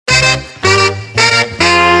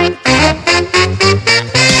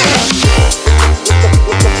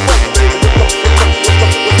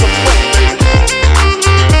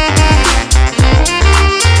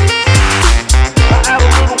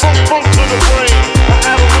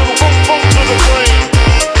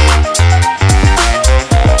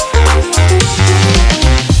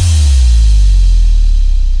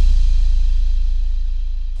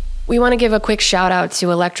want to give a quick shout out to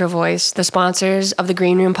Electro Voice, the sponsors of the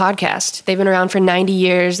Green Room podcast. They've been around for 90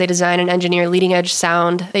 years. They design and engineer leading edge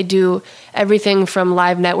sound. They do everything from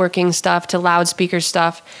live networking stuff to loudspeaker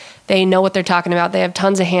stuff. They know what they're talking about. They have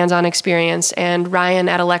tons of hands-on experience. And Ryan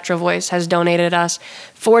at Electro Voice has donated us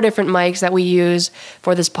 4 different mics that we use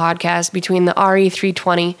for this podcast, between the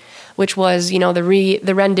RE320, which was,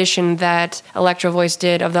 the rendition that Electro Voice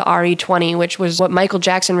did of the RE20, which was what Michael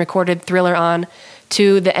Jackson recorded Thriller on,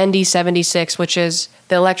 to the ND76, which is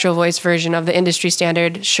the Electro Voice version of the industry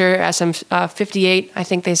standard Shure SM58. I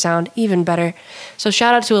think they sound even better. So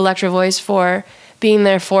shout out to Electro Voice for being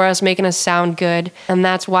there for us, making us sound good. And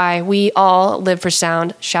that's why we all live for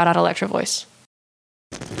sound. Shout out Electro Voice.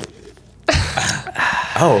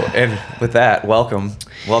 And with that, welcome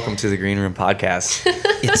to the Green Room podcast.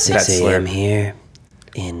 It's 6 a.m. here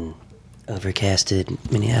in overcasted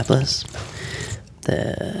Minneapolis.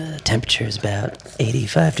 The temperature is about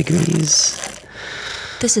 85 degrees.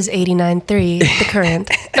 This is 89.3, the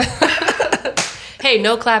current. Hey,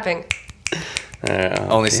 no clapping.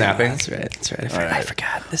 Only snapping? That's right. I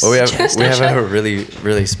forgot. Well, we have a really,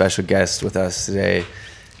 really special guest with us today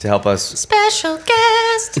to help us. Special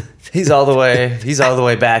guest. He's all the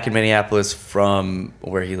way back in Minneapolis from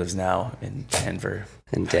where he lives now in Denver.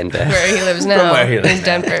 Where he lives now in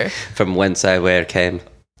Denver. From whence I where came.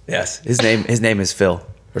 Yes, his name is Phil,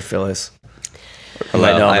 or Phyllis. Well,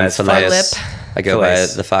 I'm Phileas. Lip. I go by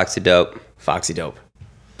the Foxy Dope. Foxy Dope.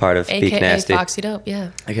 Part of AKA Beak Nasty. Foxy Dope, yeah.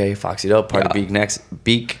 Okay, Foxy Dope, part of Beak Nasty.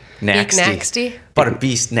 Beak Nasty. Part of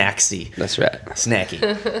Beast Nasty. That's right. Snacky.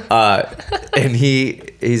 And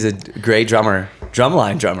he's a great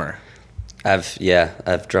drumline drummer. I've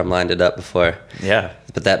drumlined it up before. Yeah.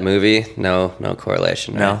 But that movie, no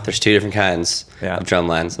correlation. Right? No. There's 2 different kinds Yeah. of drum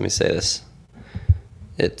lines. Let me say this.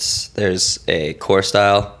 There's a core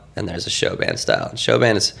style and there's a show band style. And show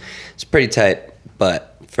band is pretty tight,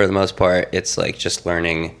 but for the most part, it's like just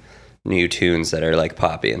learning new tunes that are like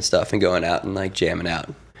poppy and stuff and going out and like jamming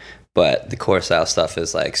out. But the core style stuff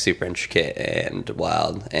is like super intricate and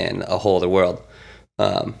wild and a whole other world.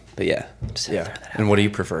 But yeah. And what do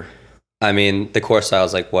you prefer? I mean, the core style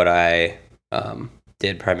is like what I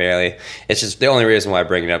did primarily. It's just the only reason why I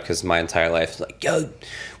bring it up, because my entire life is like, yo,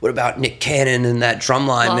 what about Nick Cannon and that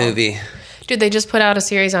Drumline movie? Dude, they just put out a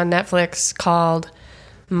series on Netflix called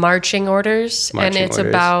Marching Orders, and it's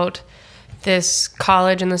about this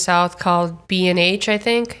college in the South called B&H, I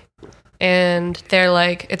think, and they're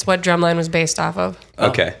like, it's what Drumline was based off of.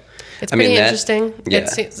 Okay. It's pretty interesting. Yeah.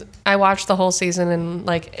 I watched the whole season, and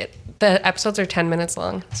the episodes are 10 minutes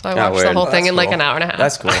long, so I watched the weird. whole thing in That's like an hour and a half.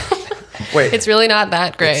 That's cool. Wait. It's really not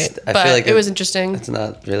that great, I but feel like it was interesting. It's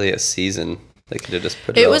not really a season. They could have just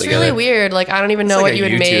put it It all was together. really weird. Like, I don't even know That's what like you a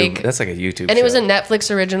would YouTube- make. That's like a YouTube And it was show. a Netflix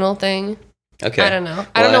original thing. Okay. I don't know.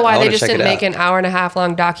 I don't know why they just didn't make an hour and a half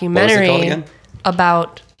long What was it called documentary again?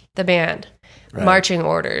 about the band. Right. Marching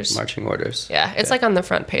Orders. Marching Orders. Yeah, it's like on the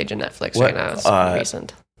front page of Netflix What, right now. It's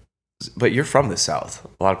recent. But you're from the South.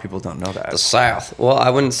 A lot of people don't know that. The South. Well, I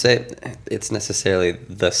wouldn't say it's necessarily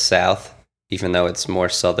the South, even though it's more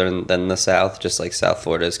southern than the South. Just like South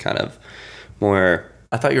Florida is kind of more.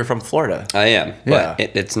 I thought you were from Florida. I am, Yeah.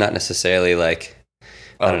 but it's not necessarily like.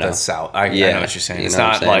 I don't know. That's South. I know what you're saying. You It's know what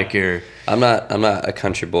I'm not saying? like you're. I'm not a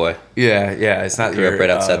country boy. Yeah. It's not. I grew your, up right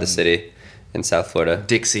outside the city in South Florida.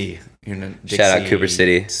 Dixie. Dixie Shout out Cooper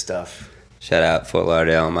City. Stuff. Shout out Fort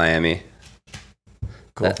Lauderdale, Miami.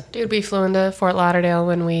 Cool. Dude, we flew into Fort Lauderdale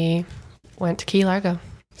when we went to Key Largo.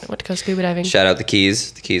 I went to go scuba diving. Shout out the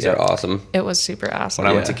Keys. The Keys are awesome. It was super awesome.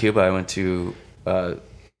 When I went to Cuba, I went to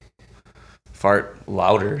Fort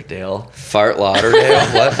Lauderdale. Fart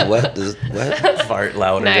Lauderdale? what? Fort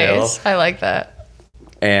Lauderdale. Nice. I like that.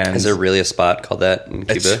 And Is there really a spot called that in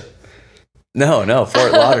Cuba? No,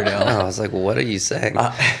 Fort Lauderdale. I was like, what are you saying?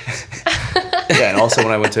 Yeah, and also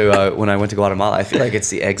when I went to Guatemala, I feel like it's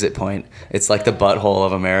the exit point. It's like the butthole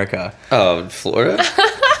of America. Oh, Florida?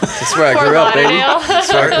 That's where I Fort grew up, baby. Lauderdale.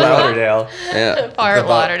 Fort Lauderdale. Yeah. Fort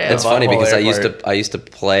Lauderdale. It's funny butthole because airport. I used to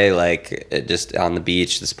play like just on the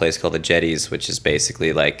beach, this place called the Jetties, which is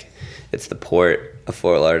basically like it's the port of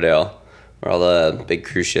Fort Lauderdale where all the big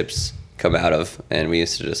cruise ships come out of, and we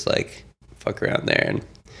used to just like fuck around there and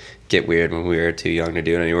get weird when we were too young to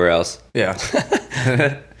do it anywhere else. Yeah.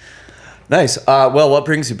 Nice. Well, what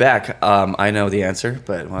brings you back? I know the answer,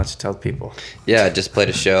 but why don't you tell the people? Yeah, I just played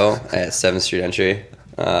a show at 7th Street Entry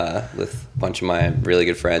with a bunch of my really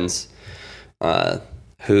good friends.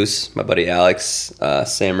 Hoos, my buddy Alex,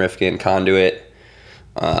 Sam Rifkin, Conduit,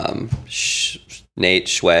 Nate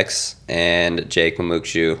Schwex, and Jake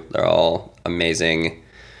Mamukshu. They're all amazing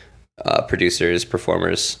producers,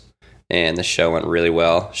 performers, and the show went really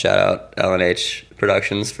well. Shout out L&H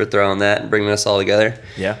Productions for throwing that and bringing us all together.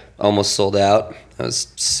 Yeah. Almost sold out. That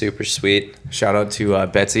was super sweet. Shout out to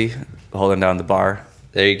Betsy holding down the bar.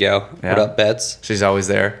 There you go. Yeah. What up, Bets? She's always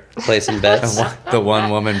there. Play some bets. The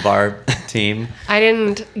one woman bar team. I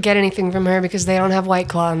didn't get anything from her because they don't have White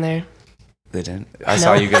Claw in there. They didn't. I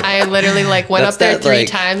saw you get. I literally went That's up there that, 3 like-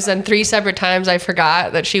 times, and 3 separate times I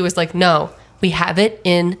forgot that she was like, "No, we have it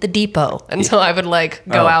in the depot," and so I would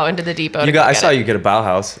go out into the depot. I saw you get a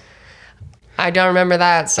Bauhaus. I don't remember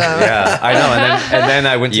that, so Yeah, I know. And then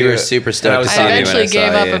I went to. You were super stoked and to I see me when eventually I saw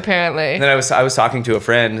gave up. you. Apparently, And then I was talking to a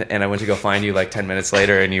friend, and I went to go find you like 10 minutes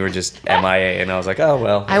later, and you were just MIA, and I was like, oh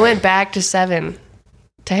well. I went back to 7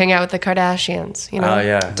 to hang out with the Kardashians. You know, Oh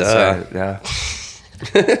yeah. That's Duh. right, yeah.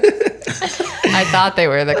 I thought they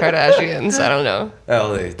were the Kardashians. I don't know.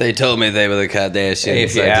 Well, They told me they were the Kardashians.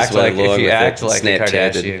 if you I just act went like along with it. a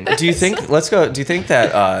Snapchatted. Kardashian, do you think? Let's go. Do you think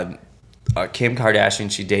that Kim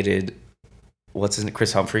Kardashian, she dated what's his name,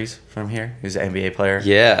 Chris Humphries from here, who's an NBA player?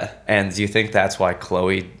 Yeah. And do you think that's why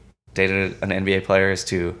Khloe dated an NBA player, is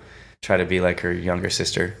to try to be like her younger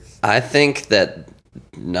sister? I think that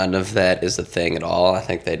none of that is a thing at all. I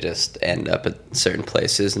think they just end up at certain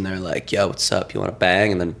places and they're like, yo, what's up? You want to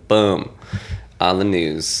bang? And then boom, on the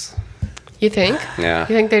news. You think? Yeah.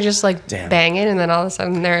 You think they're just like Damn. banging, and then all of a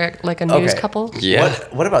sudden they're like a news Okay. couple? Yeah.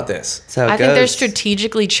 What about this? That's how it I think they're goes.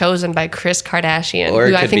 strategically chosen by Chris Kardashian, Or it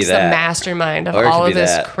who I could think be is the that. mastermind of Or it all could of be this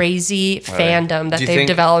that. crazy fandom that Do you they've think-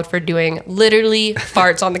 developed for doing literally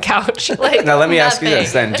farts on the couch. Like, Now let me ask you nothing.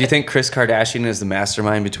 this then: do you think Chris Kardashian is the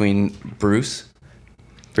mastermind between Bruce?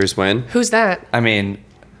 Bruce Wayne? Who's that? I mean,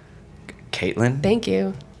 Caitlyn. Thank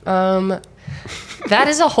you. That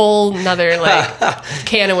is a whole nother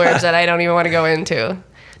can of worms that I don't even want to go into.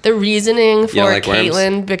 The reasoning for don't like worms?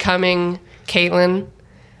 Caitlyn becoming Caitlyn,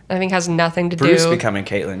 I think, has nothing to Bruce do. becoming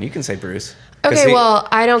Caitlyn. You can say Bruce. 'Cause Okay, well,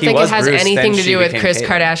 I don't he think it was has Bruce, anything then to she do with became Chris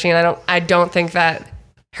Caitlyn. Kardashian. I don't think that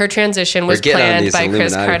her transition was We're getting on planned these by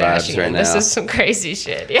Chris Illuminati vibes Kardashian. right This now. is some crazy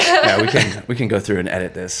shit. Yeah. Yeah, we can go through and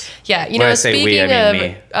edit this. Yeah, you When know, I say speaking we, I mean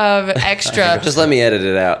me. of extra. Just let me edit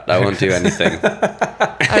it out. I won't do anything.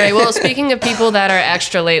 All right. Well, speaking of people that are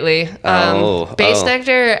extra lately, Base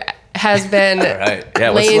Nectar has been right.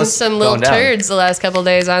 Yeah, what's- laying what's some little going down? turds the last couple of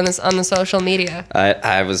days on the social media.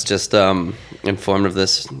 I was just informed of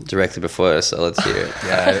this directly before, so let's hear it.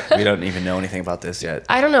 Yeah, we don't even know anything about this yet.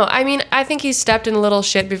 I don't know. I mean, I think he's stepped in a little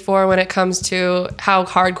shit before when it comes to how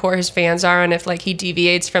hardcore his fans are, and if like he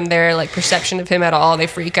deviates from their like perception of him at all, they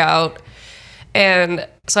freak out. And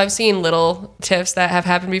so I've seen little tiffs that have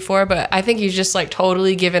happened before, but I think he's just like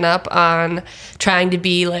totally given up on trying to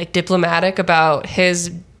be like diplomatic about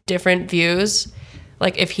his different views.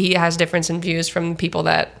 Like if he has difference in views from people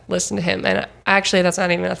that listen to him. And actually, that's not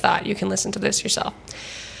even a thought. You can listen to this yourself.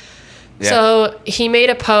 Yeah. So he made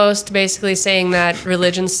a post basically saying that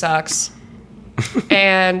religion sucks.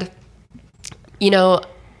 And, you know,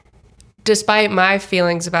 despite my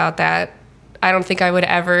feelings about that, I don't think I would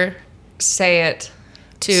ever say it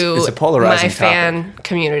to It's a polarizing my fan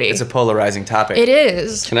community. It's a polarizing topic. It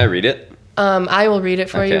is. Can I read it? I will read it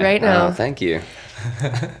for you right now. Oh, thank you.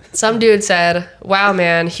 Some dude said, "Wow,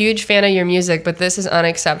 man, huge fan of your music, but this is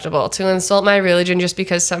unacceptable. To insult my religion just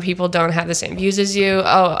because some people don't have the same views as you.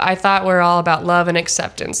 Oh, I thought we're all about love and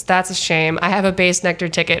acceptance. That's a shame. I have a Base Nectar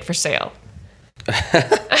ticket for sale."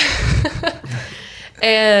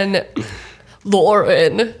 And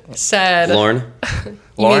Lauren said, Lauren? "You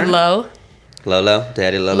Lauren? mean Lo? Lolo?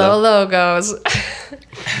 Daddy Lolo? Lolo goes."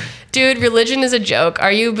 Dude, religion is a joke.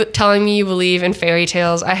 Are you telling me you believe in fairy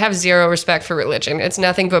tales? I have zero respect for religion. It's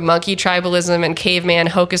nothing but monkey tribalism and caveman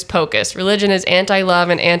hocus pocus. Religion is anti-love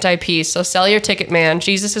and anti-peace, so sell your ticket, man.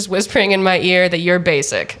 Jesus is whispering in my ear that you're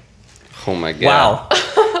basic. Oh my god. Wow.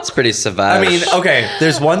 It's pretty savage. I mean, okay.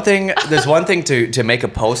 There's one thing to make a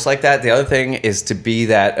post like that. The other thing is to be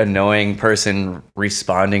that annoying person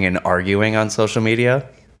responding and arguing on social media.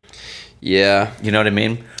 yeah. You know what I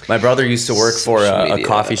mean? My brother used to work for Social a media,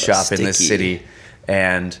 coffee shop in this sticky. city,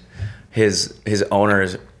 and his owner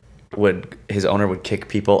would kick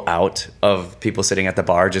people out of people sitting at the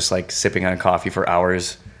bar just like sipping on coffee for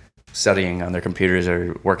hours, studying on their computers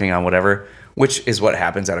or working on whatever, which is what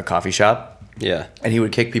happens at a coffee shop. Yeah. And he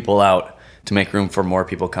would kick people out to make room for more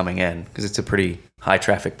people coming in because it's a pretty high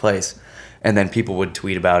traffic place. And then people would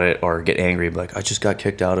tweet about it or get angry, like, I just got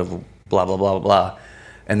kicked out of blah, blah, blah, blah, blah.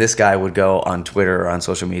 And this guy would go on Twitter or on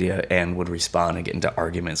social media and would respond and get into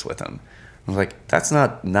arguments with him. I was like, that's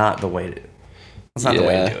not the way to do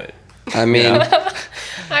it. I mean,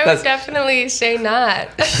 I would definitely say not.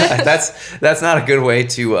 that's not a good way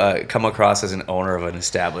to come across as an owner of an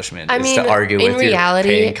establishment. I is mean, to argue in with reality,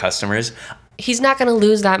 your paying customers. He's not going to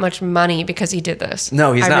lose that much money because he did this.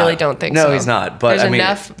 No, he's I not. really don't think so. No, he's not. But there's I mean,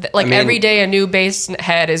 enough. Every day, a new bass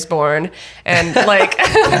head is born, and like,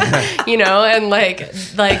 and like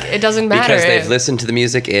it doesn't matter Because they've listened to the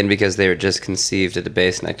music and because they were just conceived at the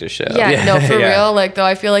Bass Nectar show. Yeah, no, for Yeah. real. Like, though,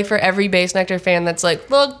 I feel like for every Bass Nectar fan that's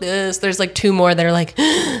like, look this, there's like two more that are like,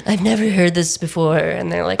 I've never heard this before,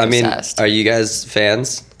 and they're like I mean, obsessed. are you guys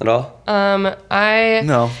fans at all?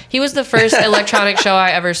 No. He was the first electronic show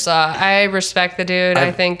I ever saw. I respect the dude.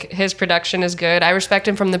 I think his production is good. I respect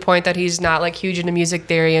him from the point that he's not like huge into music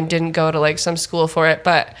theory and didn't go to like some school for it.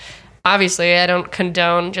 But obviously, I don't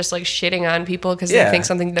condone just like shitting on people because Yeah. they think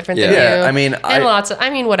something different Yeah. than Yeah, you. I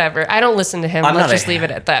mean, whatever. I don't listen to him. I'm Let's not just leave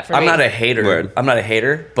it at that for I'm me. not a hater. Word. I'm not a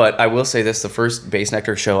hater, but I will say this: the first Bass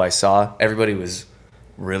Nectar show I saw, everybody was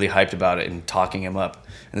really hyped about it and talking him up.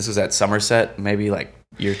 And this was at Somerset, maybe like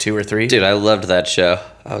year 2 or 3. Dude, I loved that show.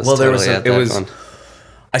 I was at that one.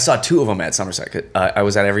 I saw 2 of them at Somerset. I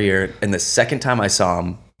was at every year, and the second time I saw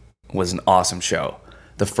him was an awesome show.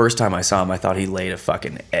 The first time I saw him, I thought he laid a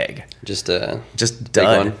fucking egg, Just just big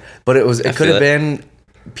done. one. But it could feel have it. been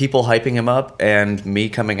people hyping him up and me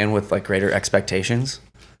coming in with like greater expectations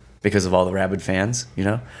because of all the rabid fans,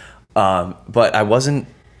 But I wasn't.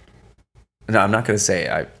 No, I'm not gonna say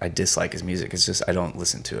I dislike his music. It's just I don't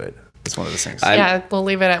listen to it. It's one of those things. Yeah, we'll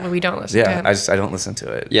leave it at we don't listen to Yeah, him. I don't listen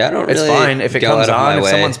to it. Yeah, I don't It's really fine if it go comes out of my on. If way.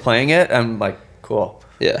 someone's playing it, I'm like, cool.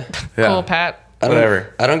 Yeah. Yeah. Cool, Pat.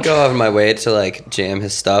 Whatever. I don't go out of my way to like jam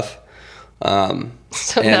his stuff. So And,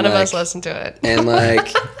 none of like- us listen to it. And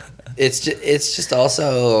like it's just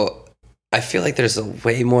also I feel like there's a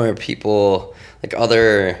way more people like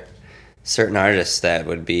other certain artists that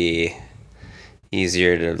would be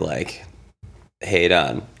easier to like hate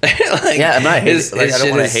on. Like, Yeah, I'm not hating- his like, I don't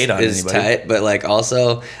shit wanna is- hate on is anybody. tight, but like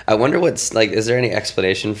also I wonder what's like is there any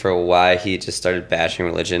explanation for why he just started bashing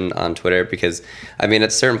religion on Twitter? Because I mean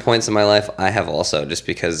at certain points in my life I have also just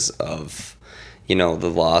because of the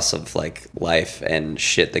loss of like life and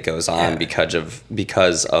shit that goes on Yeah.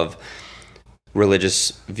 because of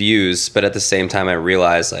religious views, but at the same time I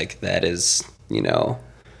realize like that is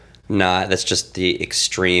not that's just the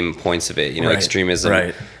extreme points of it, Right, extremism.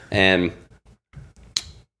 right. And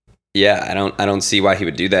yeah, I don't see why he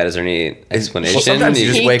would do that. Is there any explanation? Well, sometimes you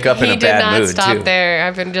just wake up in a bad He did mood, not stop too. there.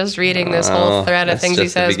 I've been just reading this whole thread of that's things he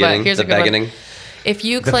just the says, but beginning, here's a the good beginning. one. If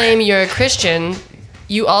you claim you're a Christian,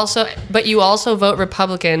 you also vote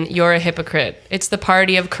Republican, you're a hypocrite. It's the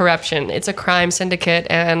party of corruption. It's a crime syndicate,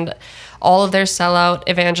 and all of their sellout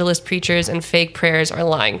evangelist preachers and fake prayers are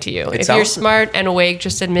lying to you. If you're sounds- smart and awake,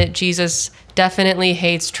 just admit Jesus definitely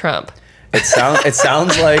hates Trump. It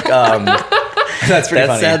sounds like that's pretty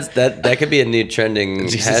funny. That could be a new trending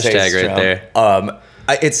Jesus hashtag hates right Trump.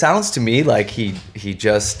 there. It sounds to me like he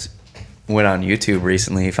just went on YouTube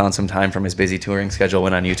recently. He found some time from his busy touring schedule,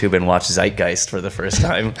 went on YouTube and watched Zeitgeist for the first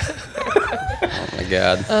time. Oh my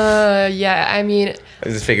god. Yeah, I mean, I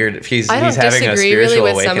just figured if he's I don't having a disagree spiritual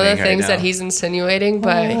really with some of the awakening things right that now. he's insinuating,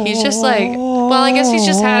 but he's just like, well, I guess he's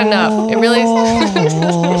just had enough. It really.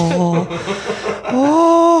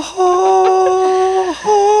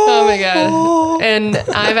 Oh my god! And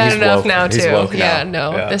I've had He's enough woke. now He's too. woke Yeah,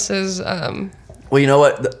 now. no, Yeah. this is. Well, you know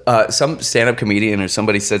what? Some stand-up comedian or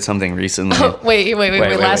somebody said something recently. Wait.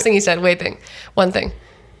 Wait. Last thing he said. One thing.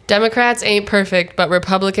 Democrats ain't perfect, but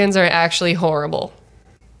Republicans are actually horrible.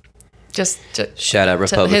 Just Shout out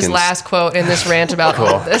Republicans. his last quote in this rant about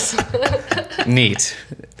all of this. Neat,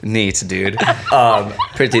 dude.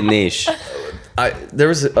 Pretty niche. There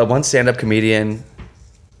was one stand-up comedian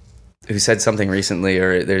who said something recently,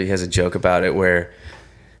 or he has a joke about it, where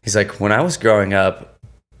he's like, when I was growing up,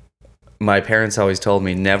 my parents always told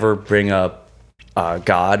me never bring up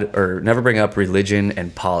God or never bring up religion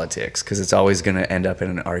and politics because it's always going to end up in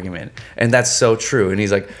an argument. And that's so true. And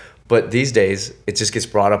he's like, but these days it just gets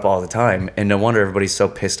brought up all the time, and no wonder everybody's so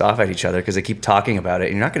pissed off at each other because they keep talking about it.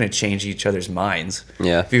 And you're not going to change each other's minds.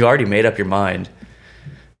 Yeah. If you've already made up your mind,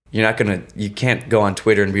 you can't go on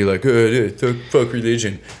Twitter and be like, fuck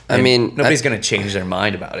religion. I And mean, nobody's going to change their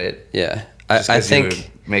mind about it. Yeah. Just I 'cause you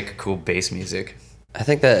think make cool bass music. I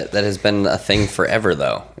think that has been a thing forever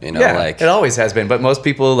though. Yeah, like it always has been, but most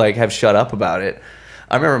people have shut up about it.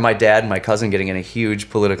 I remember my dad and my cousin getting in a huge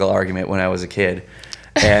political argument when I was a kid,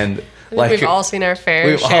 and We've all seen our fair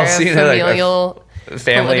we've all share of seen it, like, familial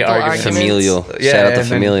family political arguments. familial. Yeah, Shout out to and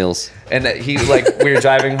then- familials. And he we were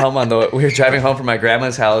driving home from my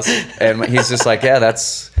grandma's house, and he's just like, yeah,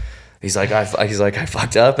 he's like I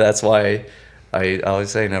fucked up. That's why I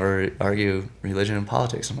always say never argue religion and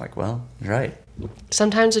politics. I'm like, well, you're right.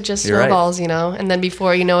 Sometimes it just You're right. snowballs, and then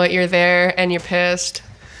before you know it, you're there and you're pissed.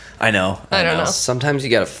 I know. I don't know. Sometimes you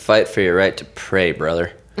got to fight for your right to pray,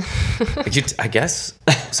 brother. I guess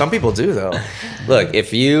some people do though. Look,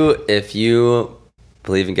 if you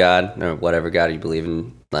believe in God or whatever God you believe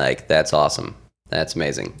in, like, that's awesome. That's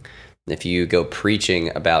amazing. If you go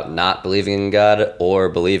preaching about not believing in God or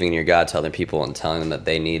believing in your God to other people and telling them that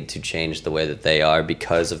they need to change the way that they are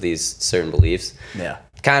because of these certain beliefs, Yeah.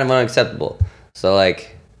 kind of unacceptable. So,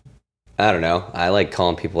 like, I don't know. I like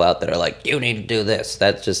calling people out that are like, you need to do this.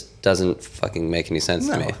 That just doesn't fucking make any sense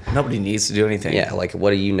to me. Nobody needs to do anything. Yeah, like,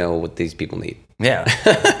 what do you know what these people need?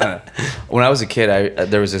 Yeah. When I was a kid,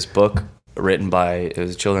 there was this book written by, it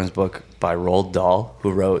was a children's book by Roald Dahl,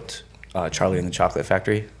 who wrote Charlie and the Chocolate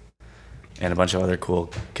Factory and a bunch of other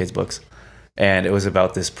cool kids' books. And it was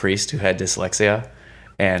about this priest who had dyslexia.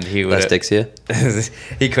 And he would Dyslexia?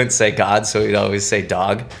 he couldn't say God, so he'd always say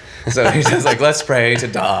dog. So he's just like, let's pray to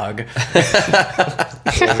dog.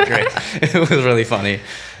 It was great. It was really funny.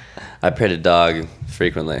 I pray to dog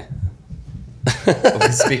frequently.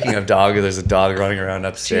 Speaking of dog, there's a dog running around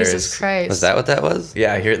upstairs. Jesus Christ. Was that what that was?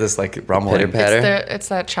 Yeah, I hear this like rumbling. Pitter patter? It's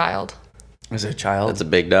that child. Is it a child? That's a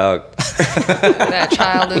big dog. That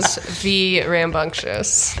child is V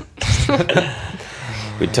rambunctious.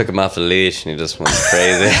 We took him off the leash and he just went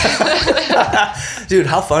crazy. Dude,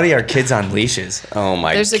 how funny are kids on leashes? Oh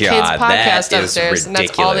my There's a god, kids podcast that is upstairs, and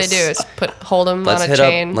that's all they do is hold him on a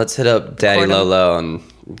chain. Let's hit up Daddy record 'em. Lolo and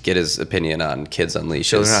get his opinion on kids on leashes.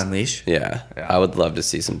 Children on leash? Yeah, I would love to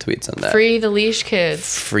see some tweets on that. Free the leash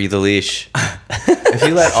kids. Free the leash. If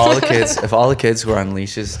you let all the kids, if all the kids who are on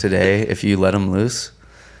leashes today, if you let them loose,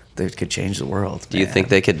 they could change the world. Do you think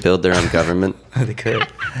they could build their own government? They could?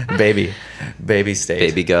 Baby state.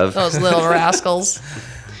 Baby Gov. Those little rascals.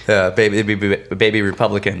 Baby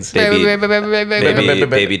Republicans.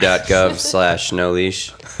 Baby.gov/no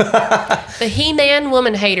leash. The He-Man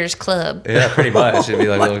Woman Haters Club. Yeah, pretty much. It'd be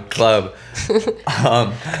like a little club.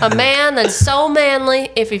 A man that's so manly,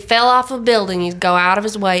 if he fell off a building, he'd go out of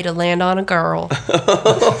his way to land on a girl.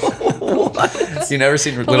 You never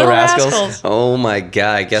seen Little Rascals? Oh my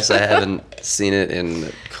god, I guess I haven't seen it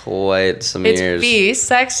in quite some It's years. be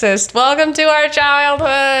sexist. Welcome to our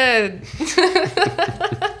childhood.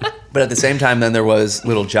 But at the same time, then there was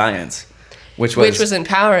Little Giants, which was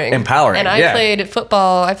empowering. Empowering, And I yeah. played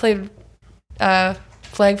football. I played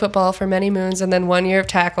flag football for many moons, and then 1 year of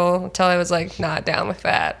tackle until I was like not down with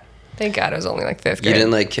that. Thank God it was only like fifth You grade.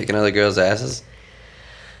 didn't like kicking other girls' asses?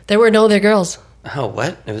 There were no other girls. Oh,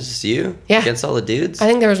 what? It was just you? Yeah. Against all the dudes? I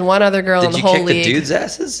think there was one other girl in Did the you whole kick league. the dudes'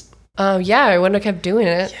 asses? Oh yeah, I wouldn't have kept doing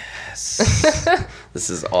it. This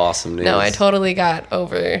is awesome news. No, I totally got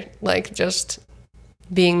over like just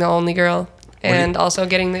being the only girl and also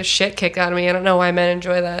getting this shit kicked out of me. I don't know why men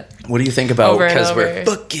enjoy that. What do you think about? Over and Because we're over.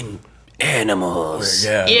 fucking animals.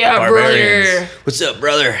 Yeah, barbarians. brother. What's up,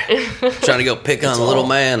 brother? Trying to go pick on a little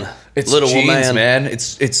man. It's little genes, man.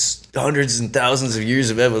 It's hundreds and thousands of years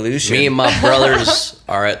of evolution. Me and my brothers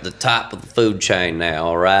are at the top of the food chain now,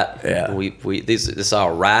 all right? Yeah. This is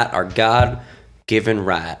our right, our God-given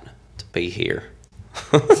right to be here.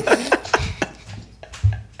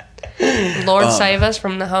 Lord save us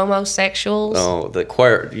from the homosexuals. Oh, the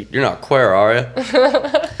queer. You're not queer, are you?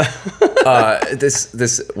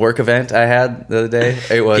 This work event I had the other day,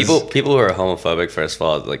 it was People who are homophobic, first of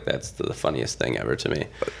all, like that's the funniest thing ever to me.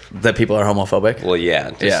 that people are homophobic. Well, yeah,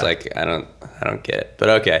 just Yeah. like I don't get it, but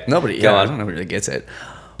okay. Nobody, Go yeah, on. nobody really gets it.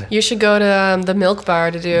 You should go to the Milk Bar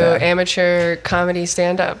to do No. amateur comedy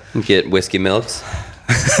stand-up. Get whiskey milks.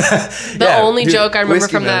 The Yeah, only dude, joke I remember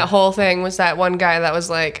whiskey from that milk. whole thing was that one guy that was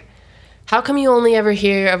like, how come you only ever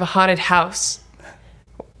hear of a haunted house?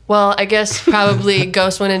 Well, I guess probably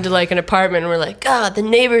ghosts went into like an apartment and were like, God, the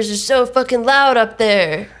neighbors are so fucking loud up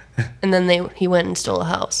there. And then he went and stole a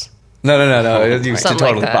house. No. You Something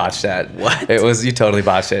totally like that. botched that. What? It was you totally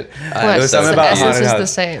botched it. What? It was So something the about essence haunted is house. the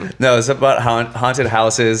same. No, it's about haunted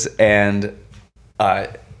houses, and the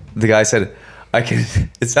guy said, "I can."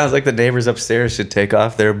 It sounds like the neighbors upstairs should take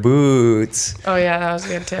off their boots. Oh yeah, that was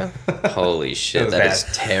good too. Holy shit, was that bad. is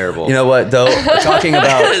terrible. You know what though? Talking that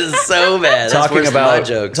about is so bad. That's talking worse than my about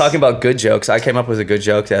jokes. talking about good jokes. I came up with a good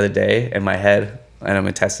joke the other day in my head, and I'm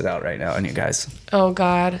gonna test it out right now on you guys. Oh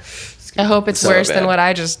God. I hope it's So worse bad. than what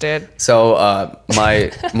I just did. So my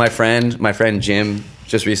friend Jim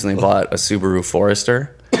just recently bought a Subaru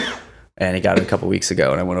Forester, and he got it a couple weeks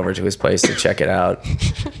ago. And I went over to his place to check it out,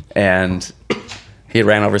 and he had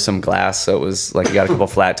ran over some glass, so it was like he got a couple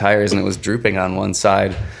flat tires, and it was drooping on one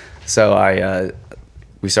side. So I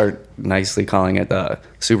we start nicely calling it the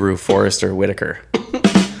Subaru Forester Whitaker.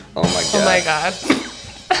 Oh my god. Oh my god.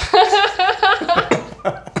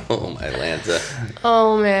 Oh my Lanta.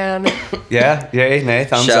 Oh man. Yeah, yay, nay,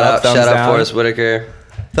 thumbs Shout up, out, thumbs shout down. out Forrest Whitaker.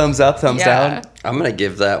 Thumbs up, thumbs Yeah. down. I'm gonna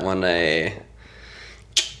give that one a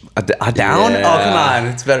Down? Yeah. Oh, come on.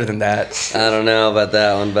 It's better than that. I don't know about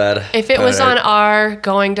that one, bud. If it was Alright. on R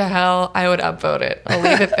going to hell, I would upvote it. I'll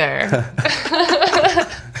leave it there.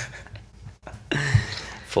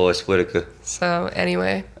 Forrest Whitaker. So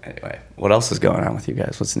anyway, Anyway, what else is going on with you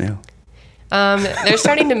guys? What's new? they're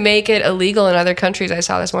starting to make it illegal in other countries. I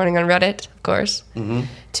saw this morning on Reddit, of course,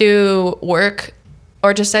 to work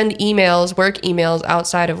or to send emails, work emails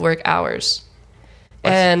outside of work hours.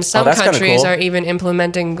 And some that's kinda countries cool. are even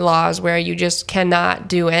implementing laws where you just cannot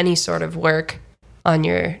do any sort of work on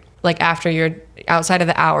your, like after you're outside of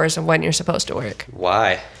the hours of when you're supposed to work.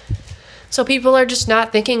 Why? So people are just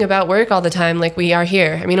not thinking about work all the time like we are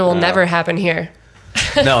here. I mean, it will never happen here.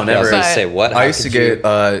 No, I was never. gonna But- say what? I How used to could you-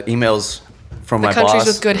 get emails from The my countries boss.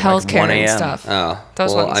 with good at, health care 1 and a.m. stuff. Oh,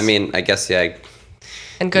 Those well, ones. I mean, I guess yeah,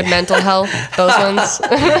 And good mental health, those ones.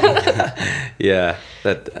 yeah.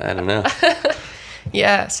 That I don't know.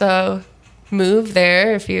 Yeah, so move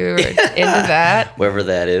there if you're into that. Wherever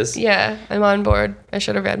that is. Yeah, I'm on board. I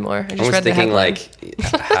should have read more. I just I was read the thinking headline.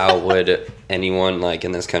 like, how would anyone like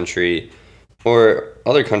in this country or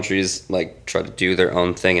other countries like try to do their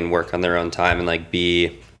own thing and work on their own time and like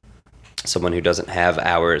be someone who doesn't have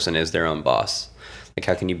hours and is their own boss? Like,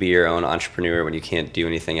 how can you be your own entrepreneur when you can't do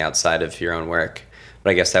anything outside of your own work? But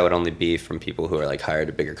I guess that would only be from people who are like hired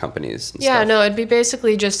at bigger companies. And Yeah, stuff. no, it'd be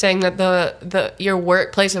basically just saying that your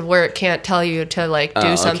work place of work can't tell you to like do Oh,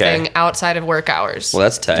 okay. something outside of work hours. Well,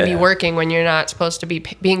 that's tight. To be working when you're not supposed to be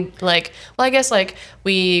being like. Well, I guess like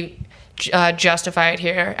we justify it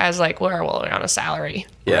here as like we're on a salary,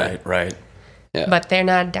 Yeah. Right. Yeah. but they're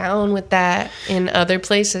not down with that in other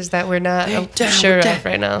places that we're not down sure with of that.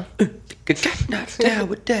 right now. Not down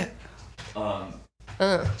with that.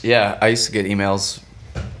 Yeah, I used to get emails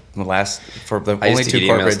for the I used only to two get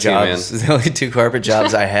corporate emails too, jobs. man. The only two corporate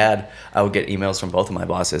jobs I had, I would get emails from both of my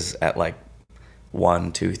bosses at like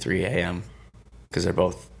 1, 2, 3 a.m. because they're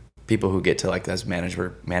both people who get to like those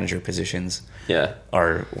manager positions Yeah.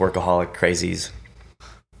 are workaholic crazies.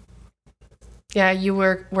 Yeah, you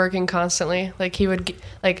were working constantly. Like he would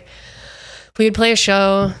like we would play a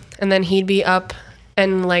show and then he'd be up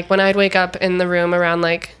and like when I'd wake up in the room around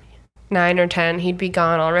like 9 or 10, he'd be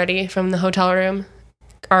gone already from the hotel room,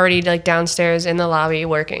 already like downstairs in the lobby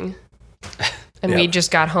working. And Yep. we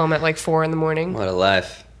just got home at like 4 in the morning. What a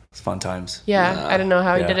life. It's fun times. Yeah, I don't know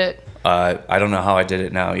how he Yeah. did it. I don't know how I did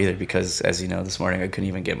it now either because, as you know, this morning I couldn't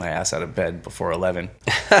even get my ass out of bed before 11.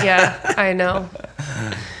 Yeah, I know.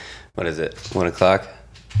 What is it? 1 o'clock?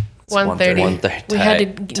 1:30. 1:30. We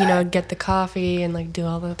had to, get the coffee and like do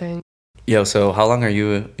all the things. Yo, so how long are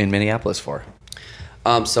you in Minneapolis for?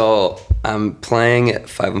 So I'm playing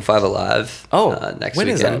 5 on 5 Alive. Next when weekend.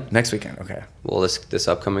 is that? Next weekend. Okay. Well, this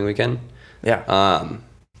upcoming weekend. Yeah.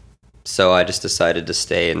 So I just decided to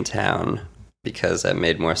stay in town because that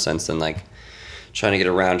made more sense than like trying to get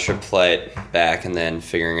a round trip flight back and then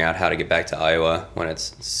figuring out how to get back to Iowa when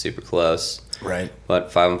it's super close. Right.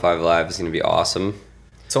 But 5 on 5 Live is going to be awesome.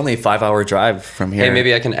 It's only a 5-hour drive from here. Hey,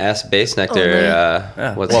 maybe I can ask Bass Nectar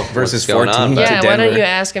Yeah. what's, Well, versus what's going 14. on. To Yeah, why don't Denver. you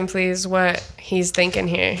ask him please what he's thinking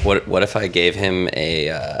here? What if I gave him a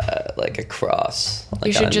like a cross?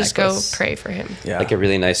 Like You on a should just necklace? go pray for him. Yeah. Like a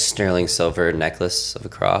really nice sterling silver necklace of a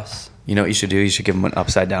cross. You know what you should do? You should give him an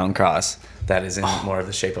upside down cross that is in more of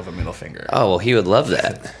the shape of a middle finger. Oh well, he would love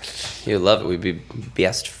that. He would love it. We'd be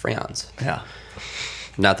best friends. Yeah.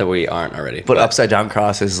 Not that we aren't already. But upside down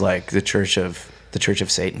cross is like the church of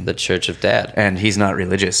Satan. the Church of Dad. And he's not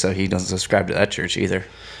religious, so he doesn't subscribe to that church either.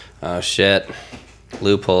 Oh shit,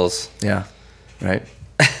 loopholes. Yeah. Right?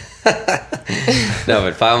 No,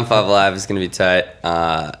 but 5 on 5 Live is gonna be tight.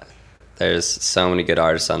 There's so many good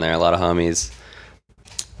artists on there. A lot of homies.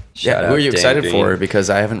 Shout Who out are you Dan excited Green. for? Because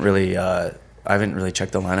I haven't really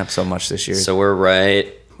checked the lineup so much this year. So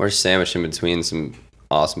we're sandwiched in between some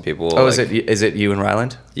awesome people. Oh, like- is it you and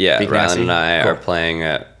Ryland? Yeah, Big Rylan Nasty? and I Cool. are playing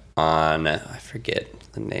on, I forget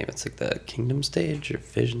the name. It's like the Kingdom stage or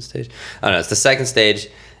Vision stage. I don't know. It's the second stage,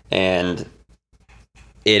 and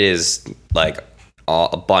it is like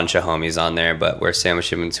a bunch of homies on there, but we're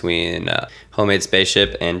sandwiched in between Homemade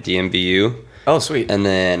Spaceship and DMBU. Oh, sweet. And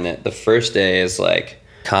then the first day is like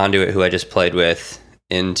Conduit, who I just played with,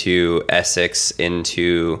 into Essex,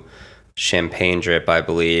 into Champagne Drip, I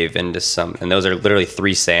believe, and those are literally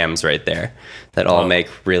 3 Sams right there that all make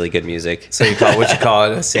really good music. So would you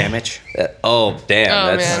call it a sandwich? Oh damn!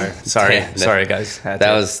 Oh, That's man. Sorry, guys.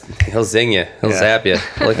 he'll zing you. He'll zap you.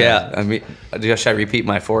 Look out! I mean, should I repeat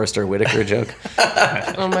my Forrester Whitaker joke?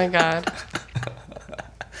 Oh my God.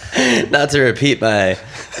 Not to repeat my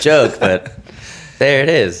joke, but there it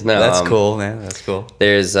is. No, That's cool, man. That's cool.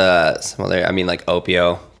 There's some other. I mean, like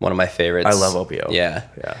Opio, one of my favorites. I love Opio. Yeah.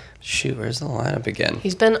 Yeah. Shoot, where's the lineup again?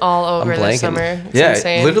 He's been all over I'm this blanking. summer. It's Yeah,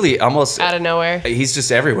 insane. literally almost Out of nowhere. He's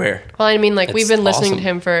just everywhere. Well, I mean, like, we've It's been listening awesome. to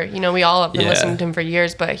him for, we all have been Yeah. listening to him for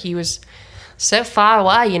years, but he was so far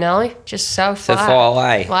away, just so far. So far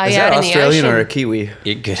away. Why Is you that out in the Australian or a ocean? Kiwi?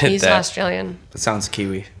 You're good at He's that. Australian. It sounds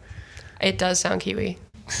Kiwi. It does sound Kiwi.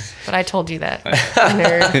 But I told you that.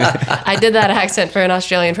 Nerd. I did that accent for an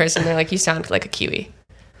Australian person. They're like, you sound like a Kiwi.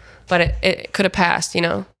 But it could have passed,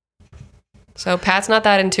 So Pat's not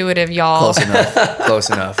that intuitive, y'all. Close enough. Close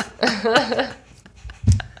enough.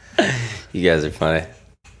 You guys are funny.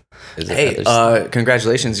 Hey,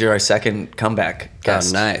 congratulations! You're our second comeback oh,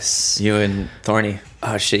 guest. nice. You and Thorny.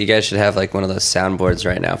 Oh shit! You guys should have like one of those soundboards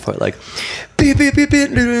right now for it, like beep beep beep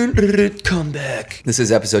beep come back. This is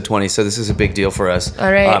episode 20, so this is a big deal for us.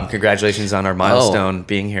 All right. Congratulations on our milestone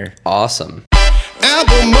being here. Awesome.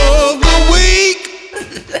 Album of the week.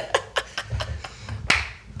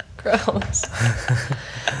 Gross.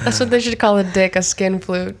 That's what they should call a dick, a skin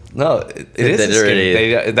flute. No, it is a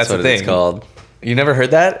skin. That's the what thing. it's called. You never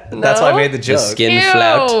heard that? That's why I No? made the joke. skin Ew.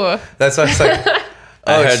 flout. That's why it's like.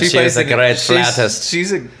 I heard she was a an- great she's-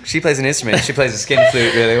 flautist. She plays an instrument. She plays a skin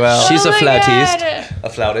flute really well. She's a my flautist. God. a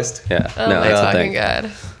flautist. Yeah. Oh no, my that's a fucking thing.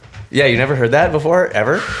 God. Yeah, you never heard that before,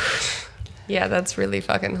 ever? Yeah, that's really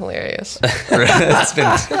fucking hilarious.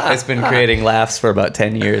 It's been creating laughs for about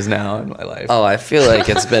 10 years now in my life. Oh, I feel like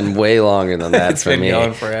it's been way longer than that It's for been me.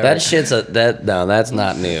 going forever. That shit's that's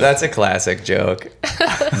not new. That's a classic joke.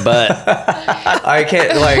 but I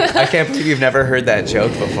can't believe you've never heard that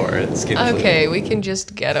joke before. Skin flute. Okay, we can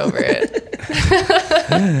just get over it.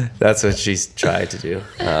 That's what she's tried to do.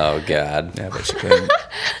 oh god. Yeah, but she couldn't.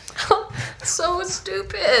 So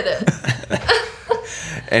stupid.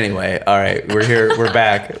 Anyway, all right, we're here. We're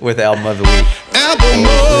back with album of the week. Album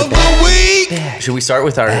of the week. Should we start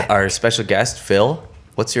with our special guest, Phil?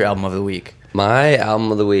 What's your album of the week? My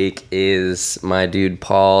album of the week is my dude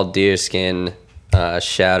Paul Deerskin.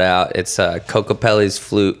 Shout out! It's Cocopelli's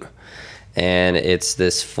Flute, and it's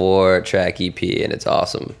this 4-track EP, and it's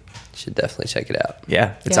awesome. You should definitely check it out.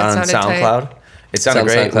 Yeah, it's Yeah, it on sounded tight. SoundCloud. It sounded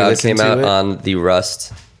It's on great. We SoundCloud. listened Came to out it. on the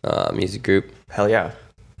Rust music group. Hell yeah,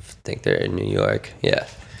 I think they're in New York. Yeah,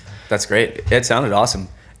 that's great. It sounded awesome,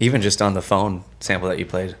 even just on the phone sample that you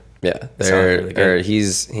played. yeah. sounded They're really good.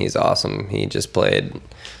 he's awesome. He just played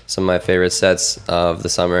some of my favorite sets of the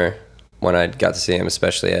summer when I got to see him,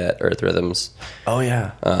 especially at Earth Rhythms. Oh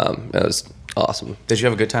yeah. It was awesome, Did you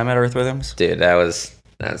have a good time at Earth Rhythms? dude. That's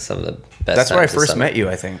some of the best. That's where I times this first summer. met you,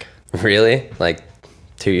 I think. Really? Like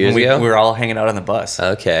 2 years We ago? were all hanging out on the bus.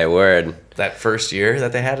 Okay, word. That first year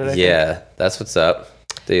that they had it, I think. Yeah, that's what's up,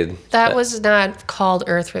 dude. That was not called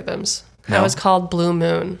Earth Rhythms. That No? was called Blue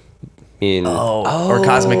Moon. I mean, Or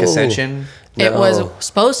Cosmic Ascension. It No. was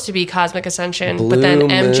supposed to be Cosmic Ascension, but then Blue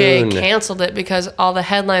MJ Moon. canceled it because all the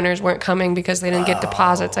headliners weren't coming because they didn't get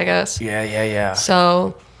deposits, I guess. Yeah.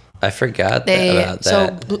 So I forgot they, about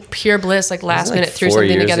that. Pure Bliss, like last like minute, threw 4 something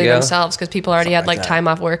years together ago? themselves because people already had like like that. time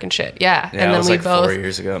off work and shit. Yeah, Yeah, and it then was we like both 4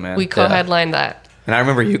 years ago, man. we co-headlined that. And I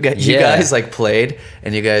remember you Yeah. guys like played,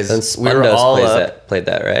 and you guys And we were Spundos all up. played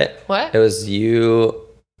that, right? What? It was you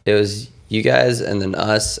guys, and then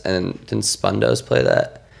us, and didn't Spundos play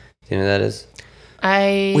that? Do you know who that is?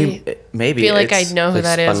 I Maybe feel like it's- I know who like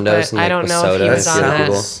that is, Spundos but and, I like, don't know if he Wisoda was and on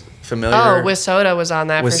people. that. Sounds familiar. Oh, Wisoda was on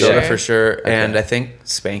that with for Soda sure. for sure, and I think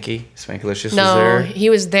Spankylicious was No, there. he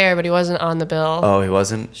was there, but he wasn't on the bill. Oh, he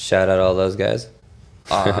wasn't. Shout out all those guys.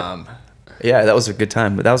 Yeah, that was a good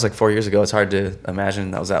time, but that was like 4 years ago. It's hard to imagine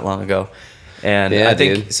that was that long ago. And Yeah, I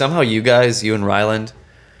think dude. somehow you and Ryland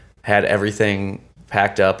had everything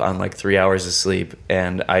packed up on like 3 hours of sleep,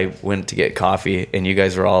 and I went to get coffee, and you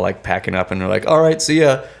guys were all like packing up, and they're like, "All right, see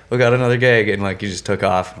ya. We got another gig," and like you just took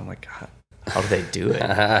off. I'm like, God, how do they do it?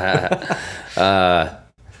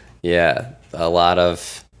 Yeah, a lot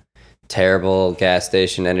of terrible gas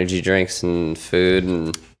station energy drinks and food,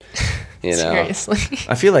 and you know, Seriously.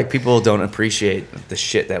 I feel like people don't appreciate the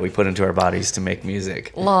shit that we put into our bodies to make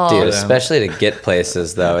music. Lol. dude, them. especially to get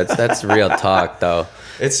places though. That's real talk though.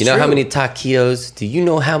 It's you know how true. many taquitos? Do you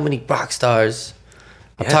know how many rock stars?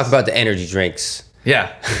 I'm Yes. talking about the energy drinks.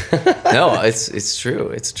 Yeah, no, it's true.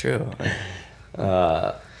 It's true.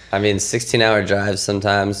 I mean, 16-hour drives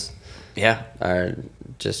sometimes. Yeah. are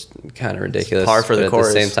just kind of ridiculous. par for the but course.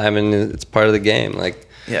 At the same time, and it's part of the game. Like,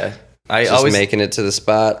 Yeah. I just always making it to the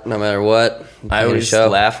spot no matter what. I Putting a always show.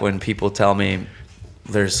 laugh when people tell me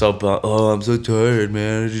they're so oh, I'm so tired,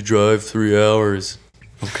 man. I had to drive 3 hours.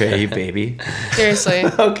 Okay, baby. Seriously.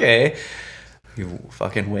 Okay. You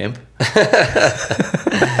fucking wimp.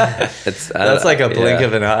 That's like a blink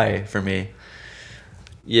of an eye for me.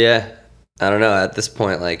 Yeah, I don't know. At this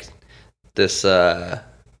point, like this, the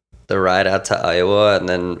ride out to Iowa and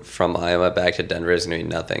then from Iowa back to Denver is gonna be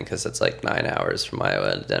nothing because it's like 9 hours from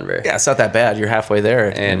Iowa to Denver. Yeah, it's not that bad. You're halfway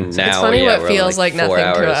there. And now It's funny yeah, what we're feels like 4 nothing to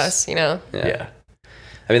hours. us, you know? Yeah.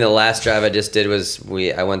 I mean, the last drive I just did was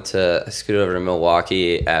I scooted over to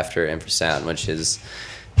Milwaukee after Infrasound, which is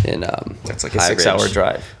in That's like a High 6-hour Ridge.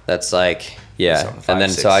 drive. That's like, yeah. It's on the And then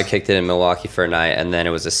 5-6. so I kicked it in Milwaukee for a night, and then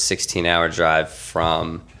it was a 16-hour drive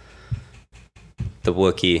from the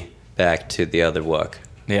Wookiee back to the other Wook,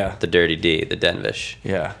 Yeah. the Dirty D, the Denvish.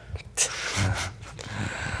 Yeah.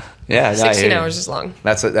 Yeah. I 16 hear you. hours is long.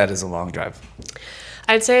 That is a long drive.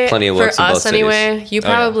 I'd say Plenty of for whoops in both us anyway, you Oh,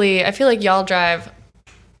 yeah. probably, I feel like y'all drive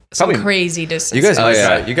some Probably- crazy distance. You guys, Oh,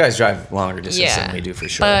 yeah. you guys drive longer distance than we do for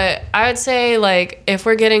sure. But I would say, like, if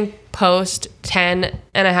we're getting post 10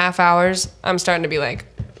 and a half hours, I'm starting to be like,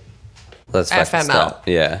 Let's fucking FML. stop.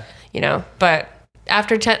 Yeah. you know, but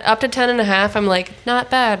after 10, up to 10 and a half, I'm like, not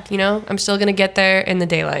bad, you know, I'm still going to get there in the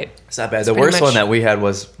daylight. It's not bad. The pretty worst much- one that we had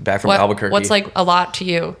was back from Albuquerque. What's like a lot to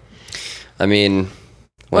you? I mean,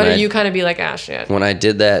 What when do I, you kind of be like, ah, shit? when I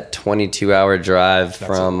did that 22-hour drive That's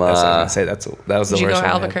from what I was gonna say. That was the Did you worst go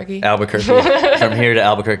one. Albuquerque? Albuquerque. From here to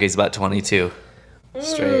Albuquerque is about 22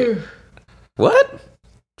 straight. what?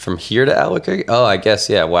 From here to Albuquerque? Oh, I guess,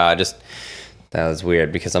 yeah. Wow, that was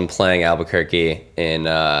weird because I'm playing Albuquerque in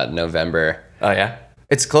November. Oh yeah,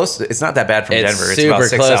 it's close. It's not that bad from It's Denver. It's super about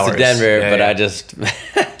 6 close hours. to Denver, Yeah, but yeah. I just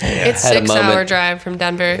It's had a 6-hour moment. drive from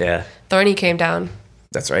Denver. Yeah, Thorny came down.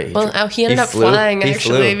 that's right. Well, he ended up flew. flying He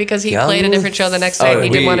actually flew. because he Young played a different show the next night and he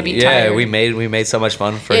didn't want to be tired. Yeah, we made so much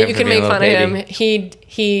fun for Yeah, him. you for can being make a fun little of baby. him.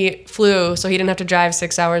 He flew, so he didn't have to drive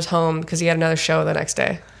 6 hours home because he had another show the next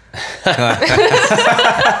day.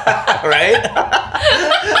 Right?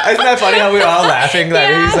 Isn't that funny how we were all laughing that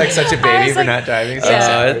Yeah. he's like such a I baby was for like, not driving? yeah.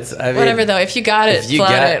 6 hours. I mean, Whatever though, if you got it, if you flood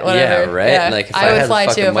got it, whatever. Yeah, right. Like if I would had the fly too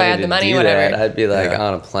fucking if I had money the to money, do whatever. that, I'd be like Yeah.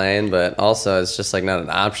 on a plane, but also it's just like not an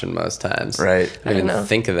option most times. Right. I didn't know. even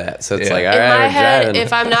think of that. So it's Yeah. like, all In right, my we're head, driving.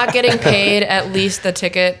 if I'm not getting paid at least the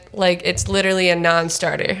ticket, like it's literally a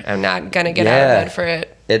non-starter. I'm not gonna get out Yeah. of bed for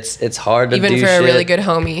it, it's hard to even do for shit. a really good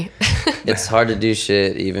homie. It's hard to do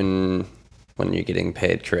shit even when you're getting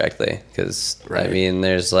paid correctly because Right. I mean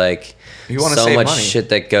there's like You wanna so save much money. shit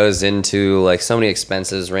that goes into like so many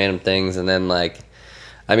expenses, random things, and then like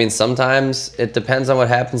I mean sometimes it depends on what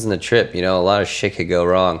happens in the trip, you know, a lot of shit could go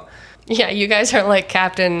wrong. Yeah, you guys are like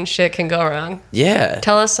Captain Shit Can Go Wrong. Yeah.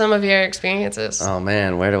 Tell us some of your experiences. Oh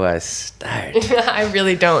man, where do I start? I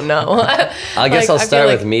really don't know. I guess I'll feel start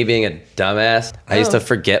like- with me being a dumbass. I used Oh. to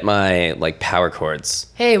forget my like power cords.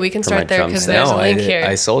 Hey, we can For my start there drum because set. there's a No, link here.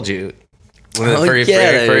 I sold you. One of the Oh, very, yeah,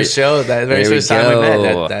 very first show, that very there we first time we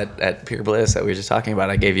go. met at Pure Bliss that we were just talking about,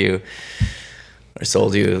 I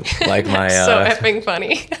sold you like my so effing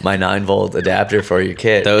funny. my 9-volt adapter for your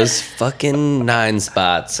kit. Those fucking 9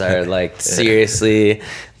 spots are like seriously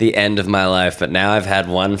the end of my life. But now I've had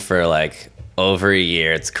one for like over a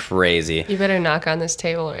year. It's crazy. You better knock on this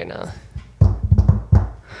table right now.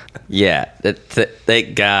 Yeah.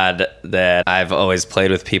 Thank God that I've always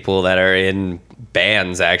played with people that are in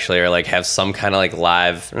bands actually, or like have some kind of like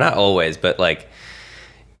live, not always, but like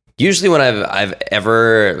usually when I've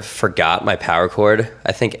ever forgot my power cord,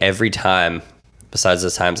 I think every time, besides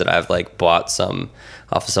the times that I've like bought some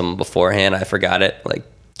off of someone beforehand, I forgot it, like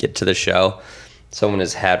get to the show, someone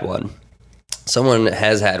has had one. Someone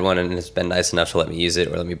has had one and has been nice enough to let me use it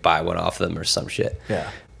or let me buy one off them or some shit. Yeah.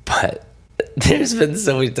 But there's been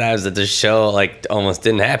so many times that the show like almost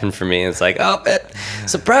didn't happen for me. It's like, oh,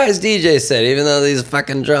 surprise DJ said, even though these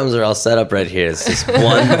fucking drums are all set up right here, it's just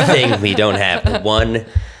one thing we don't have. The one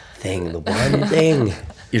thing.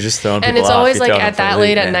 You're just throwing people And it's off. always You're like throwing at them for that a late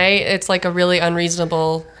loop, at man. night, it's like a really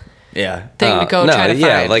unreasonable Yeah. thing to go no, try to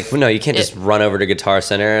yeah, find. like no, you can't just run over to Guitar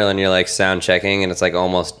Center and you're like sound checking and it's like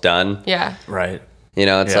almost done. Yeah. Right. You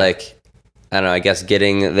know, it's Yeah. like, I don't know, I guess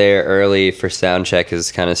getting there early for sound check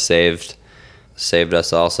has kind of saved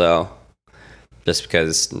us also, just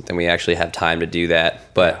because then we actually have time to do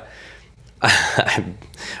that. But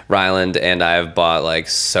Ryland and I have bought like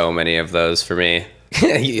so many of those for me.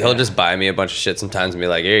 He'll just buy me a bunch of shit sometimes and be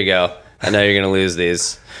like, here you go. I know you're going to lose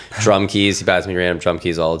these. Drum keys. He buys me random drum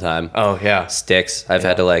keys all the time. Oh yeah. Sticks. I've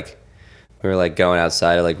had to like We were like going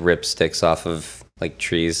outside to like rip sticks off of like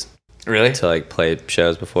trees Really? to like play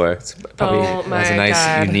shows before. Probably Oh my has a nice,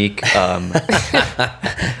 God. unique.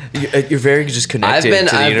 You're very just connected to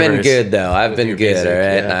the I've universe. been good though. I've with been your good. music, All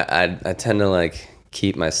right. yeah. And I tend to like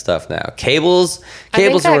keep my stuff now. Cables I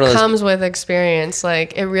think are one that of those. comes with experience.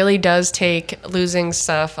 Like, it really does take losing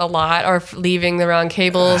stuff a lot, or leaving the wrong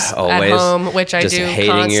cables at Always home, which I just do hating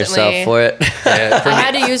constantly. yourself for it. I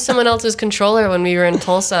had to use someone else's controller when we were in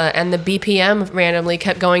Tulsa, and the BPM randomly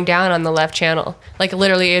kept going down on the left channel. Like,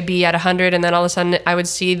 literally, it'd be at 100, and then all of a sudden, I would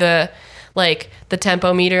see the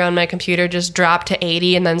tempo meter on my computer just drop to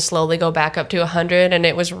 80 and then slowly go back up to 100, and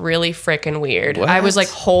it was really freaking weird.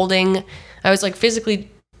 I was like physically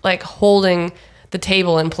like holding the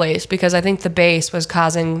table in place because I think the bass was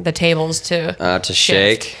causing the tables to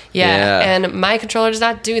shake. shift. Yeah. And my controller does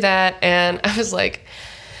not do that. And I was like,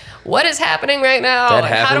 what is happening right now? That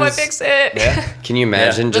Like, how do I happens. fix it? Yeah. Can you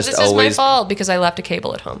imagine But just this is my always fault because I left a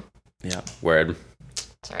cable at home. Yeah. word?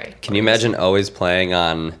 Sorry. Can you imagine always playing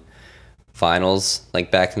on vinyls like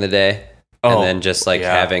back in the day? Oh, And then just like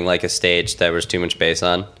yeah. having like a stage that was too much bass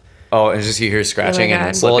on. Oh, and just you hear scratching God. and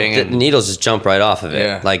Well, slipping. the and, needles just jump right off of it.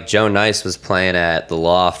 Yeah. Like Joe Nice was playing at the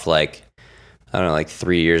Loft like, I don't know, like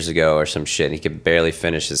 3 years ago or some shit. And he could barely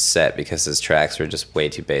finish his set because his tracks were just way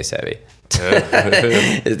too bass heavy.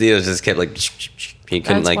 His needles just kept like, he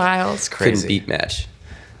couldn't That's like, wild. It's couldn't crazy. beat match.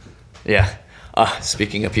 Yeah.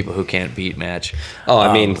 Speaking of people who can't beat match. Oh,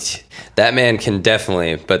 I mean, that man can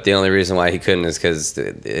definitely, but the only reason why he couldn't is because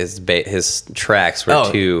his tracks were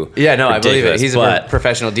too. Yeah, no, I believe it. ridiculous. He's a But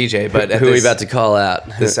professional DJ, but at who are we this, about to call out?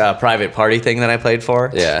 this private party thing that I played for?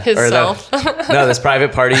 Yeah. Himself. No, this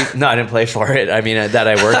private party. No, I didn't play for it. I mean, that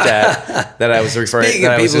I worked at, that I was referring. Speaking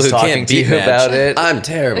That of I was people just who talking can't to you beat match, about it. I'm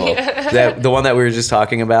terrible. The one that we were just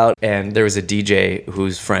talking about, and there was a DJ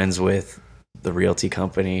who's friends with the realty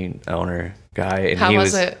company owner guy, and How he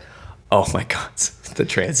was it? Oh my god, the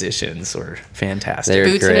transitions were fantastic. They're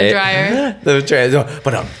Boots in a great. dryer. The trans,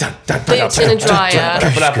 Boots in a dryer.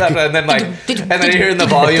 and then like, and then you're hearing the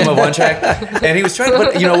volume of one track, and he was trying.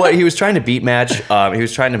 But you know what? He was trying to beat match. He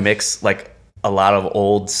was trying to mix like a lot of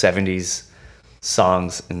old '70s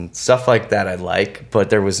songs and stuff like that. I like, but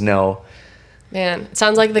there was no. Man, it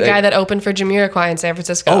sounds like the guy that opened for Jamiroquai in San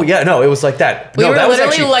Francisco. Oh yeah, no, it was like that. We no, were that was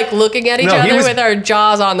literally actually, like looking at each No, he other was- with our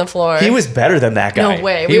jaws on the floor. He was better than that guy. No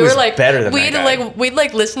way. He We was were like better than we'd that guy. we'd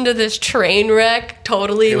listen to this train wreck,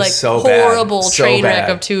 totally It was like so bad. horrible So train wreck bad.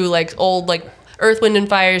 of two like old like Earth, Wind and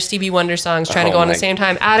Fire, Stevie Wonder songs trying to Oh go on my the same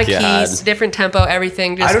time, out of God. keys, different tempo,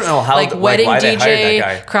 everything. Just I don't know how like like, wedding why they hired that DJ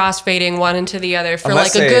guy. crossfading one into the other for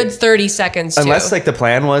Unless like a they- good 30 seconds. Unless too. like the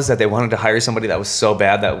plan was that they wanted to hire somebody that was so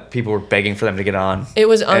bad that people were begging for them to get on. It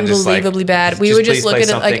was And just, like, unbelievably bad. We just would just please look play at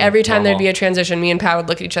it like something every time there'd normal. be a transition. Me and Pat would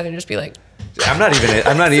look at each other and just be like, I'm not even. "Is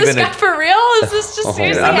even. this guy for real? Is this just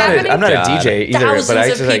seriously I'm happening?" not a God. DJ either, Thousands but I of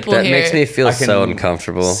just like people that here. Makes me feel I can so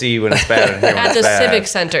uncomfortable. see when it's bad and hear when At it's the bad. Civic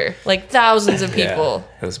Center, like thousands of Yeah, people.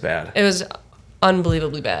 it was bad. It was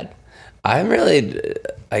unbelievably bad. I'm really,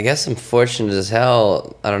 I guess I'm fortunate as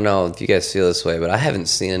hell. I don't know if you guys feel this way, but I haven't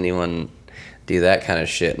seen anyone do that kind of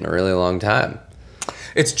shit in a really long time.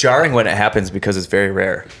 It's jarring when it happens because it's very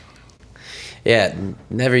rare. Yeah, it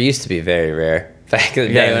never used to be very rare. Back in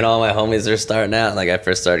the Yeah. day when all my homies were starting out, like I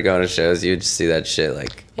first started going to shows, you'd just see that shit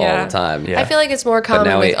like all Yeah. the time. Yeah. I feel like it's more common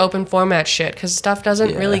now with we- open format shit because stuff doesn't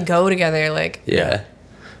Yeah. really go together. Like Yeah.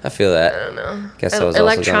 I feel that. I don't know. Guess I was also going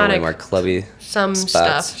way Electronic- more clubby. Some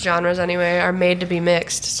spots. stuff, genres anyway, are made to be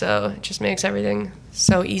mixed, so it just makes everything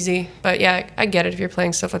so easy. But yeah, I get it if you're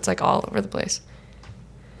playing stuff that's like all over the place.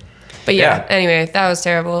 But yeah, Yeah. anyway, that was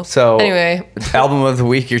terrible. So anyway, album of the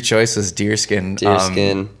week, your choice was Deerskin.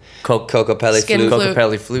 Deerskin, Coco Pelli Skin Flute. Flute.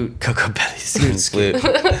 Cocopelli flute. Cocopelli Flute.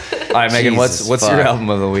 All right, Megan, Jesus what's your fuck. album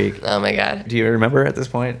of the week? oh my god. Do you remember at this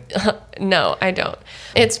point? No, I don't.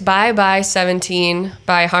 It's Bye Bye 17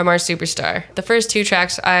 by Harmar Superstar. The first two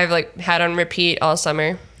tracks I've like had on repeat all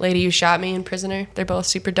summer. Lady You Shot Me and Prisoner. They're both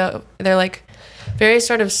super dope. They're like very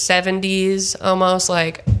sort of 70s, almost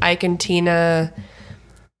like Ike and Tina,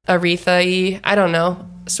 Aretha-y. I don't know.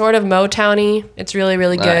 Sort of Motown-y. It's really,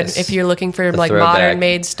 really good Nice. if you're looking for The like throwback. modern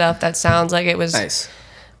made stuff that sounds like it was, Nice.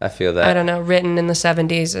 I feel that. I don't know, written in the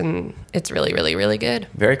 70s, and it's really, really, really good.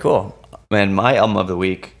 Very cool. Man, my album of the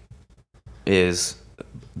week is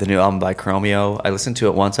the new album by Chromeo. I listened to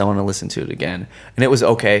it once. I want to listen to it again. And it was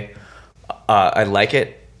okay. I like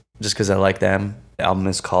it just because I like them. The album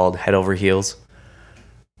is called Head Over Heels.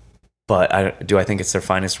 But do I think it's their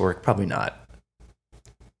finest work? Probably not.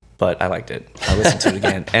 But I liked it. I listened to it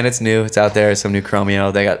again. And it's new. It's out there. Some new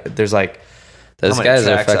Chromeo. There's Those how many guys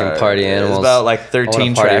are tracks fucking party animals. There's about like I 13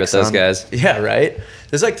 wanna tracks party with those on- guys. Yeah, right?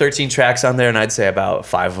 There's like 13 tracks on there, and I'd say about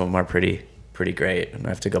 5 of them are pretty great. And I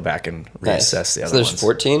have to go back and Nice. reassess the So other there's ones.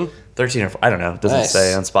 14? 13 or I don't know. It doesn't Nice.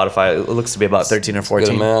 say on Spotify. It looks to be about 13 or 14.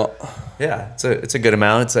 Good amount. Yeah, it's a good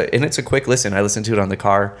amount. It's a quick listen. I listened to it on the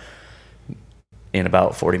car in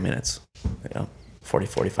about 40 minutes.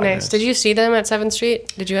 45 Nice. minutes. Did you see them at 7th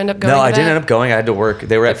Street? Did you end up going? No, to I didn't that? end up going. I had to work.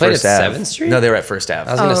 They were at played First at Ave. 7th Street? No, they were at First Ave.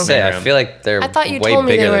 I was going to say, I Main feel like they're I thought you way told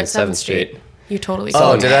me bigger they were than at 7th 7th Street. Street. You totally Oh,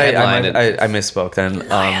 told me. did I? Headlined I misspoke then.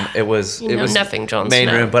 It was You it know was nothing, Jon main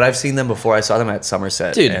Snow. room, but I've seen them before. I saw them at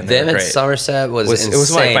Somerset. Dude, and they them were at great. Somerset was insane. It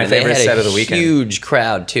was like my And they favorite had set a of the weekend. Huge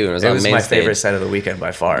crowd too. And it was It on was main my stage. favorite set of the weekend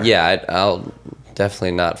by far. Yeah, I'll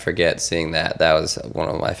definitely not forget seeing that. That was one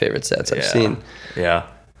of my favorite sets I've seen. Yeah,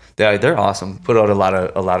 they're awesome. Put out a lot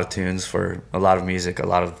of tunes for a lot of music, a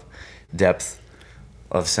lot of depth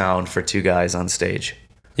of sound for two guys on stage.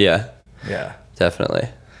 Yeah, Yeah. definitely.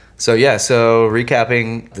 So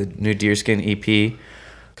recapping the new Deerskin EP,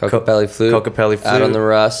 Cocopelli Flute. Cocopelli Flute. Out on the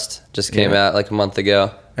Rust. Just came Yeah. out like a month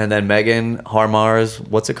ago. and then Megan Harmar's,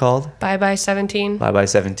 what's it called? Bye Bye 17. Bye Bye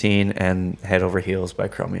 17 and Head Over Heels by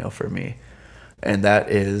Chromeo for me. And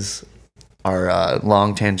that is our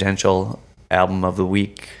long tangential album of the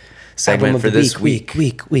week segment for this week.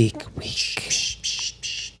 Week.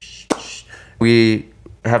 We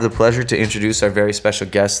have the pleasure to introduce our very special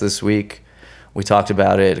guest this week. We talked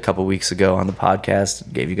about it a couple weeks ago on the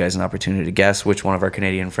podcast, gave you guys an opportunity to guess which one of our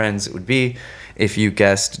Canadian friends it would be. If you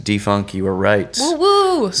guessed D-Funk, you were right. Woo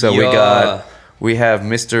woo! So Yeah. we have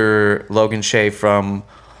Mr. Logan Shea from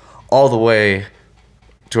all the way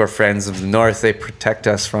to our friends of the North. They protect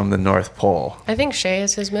us from the North Pole. I think Shay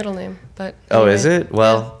is his middle name, but Oh, anyway. is it?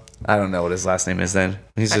 Well, I don't know what his last name is then.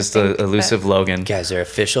 He's I just think a elusive Logan. Guys are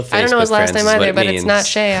official Facebook I don't know his last friends name is what either, it but it's means. not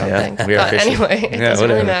Shay. I don't Yeah, think. we are But official. anyway, it Yeah, doesn't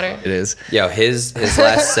really whatever. matter. It is. Yo, his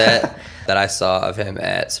last set that I saw of him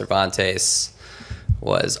at Cervantes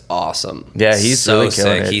was awesome. Yeah, he's so really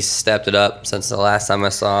killing sick. it. He's stepped it up since the last time I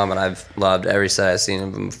saw him, and I've loved every set I've seen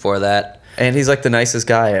of him before that. And he's like the nicest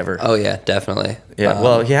guy ever. Oh yeah, definitely. Yeah,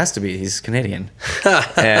 well, he has to be. He's Canadian,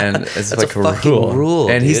 and it's That's like a fucking rule,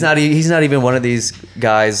 And he's dude. he's not even one of these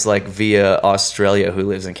guys like via Australia who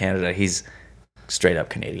lives in Canada. He's straight up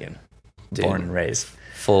Canadian, Dude. born and raised.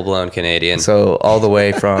 Full blown Canadian. So all the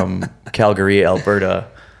way from Calgary, Alberta.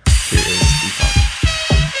 Here is D-Funk.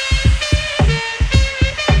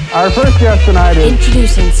 Our first guest tonight is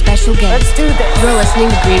Introducing special guest. Let's do this. You're listening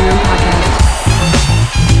to Green Room Podcast.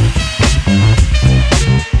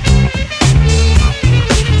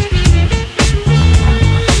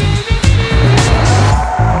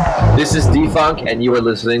 This is D-Funk, and you are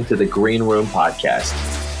listening to the Green Room Podcast.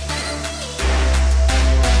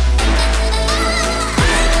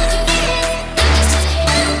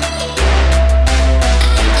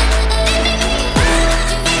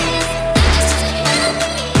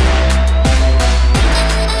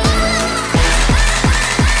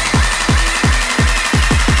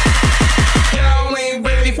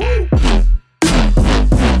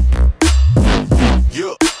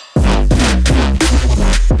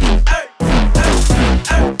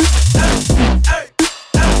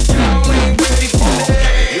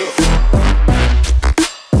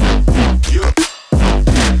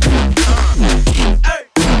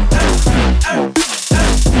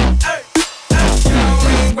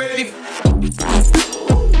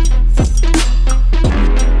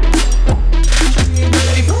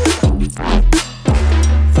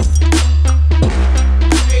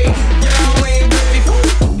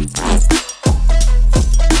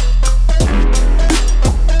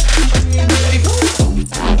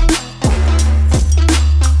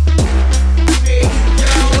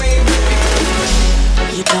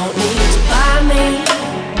 You don't need to buy me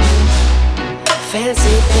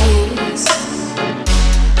fancy things.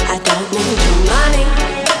 I don't need your money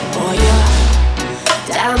or your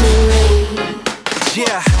diamond ring.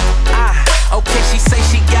 Yeah, okay, she say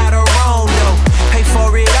she got her own though. Pay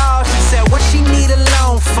for it all, she said what she need a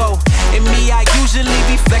loan for. And me, I usually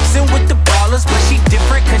be flexing with the ballers, but she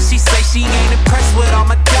different cause she say she ain't impressed with all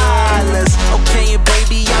my dollars. Okay, and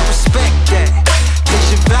baby, I respect that. Cause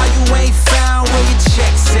your value ain't found where your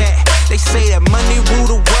checks at. They say that money rule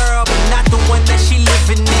the world, but not the one that she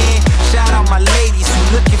living in. Shout out my ladies who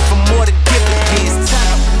looking for more than dividends.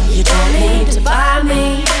 You don't need to buy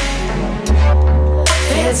me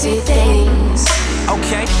fancy things.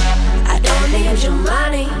 Okay. I don't need your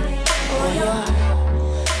money or your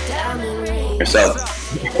diamond ring.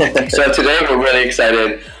 So today we're really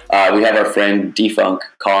excited. We have our friend D-Funk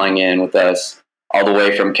calling in with us all the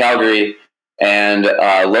way from Calgary. And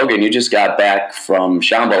Logan, you just got back from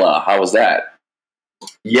Shambhala. How was that?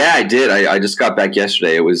 Yeah, I did. I just got back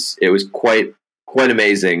yesterday. It was quite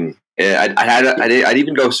amazing. I'd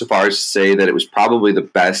even go so far as to say that it was probably the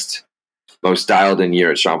best, most dialed in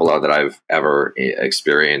year at Shambhala that I've ever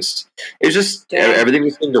experienced. It was just everything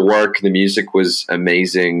seemed to work. The music was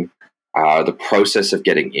amazing. The process of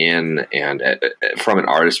getting in and from an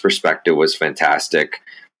artist perspective was fantastic.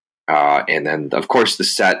 And then, of course, the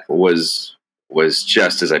set was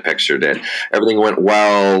just as I pictured it. Everything went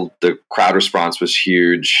well. The crowd response was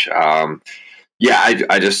huge. I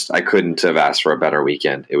couldn't have asked for a better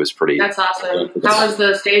weekend. It was pretty. That's awesome. How was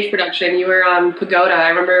the stage production? You were on Pagoda. I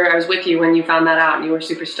remember I was with you when you found that out, and you were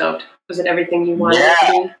super stoked. Was it everything you wanted it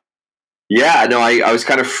to be? Yeah, no, I was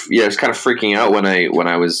kind of freaking out when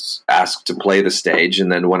I was asked to play the stage, and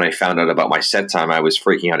then when I found out about my set time, I was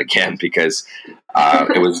freaking out again because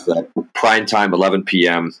it was prime time, 11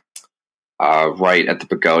 p.m. Right at the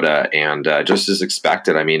Pagoda, and just as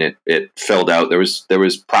expected, I mean, it filled out. There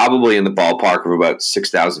was probably in the ballpark of about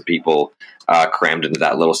 6,000 people crammed into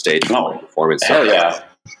that little stage for performance. Hell yeah!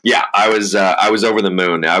 Yeah, I was over the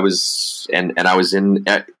moon. I was and I was in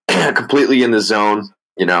completely in the zone.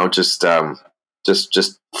 You know, just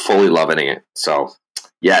fully loving it. So,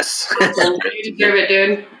 yes. You deserve it,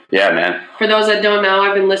 dude. Yeah, man. For those that don't know,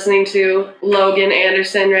 I've been listening to Logan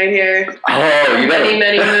Anderson right here. Oh, you got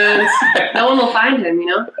many moons. No one will find him, you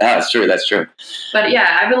know? That's true. But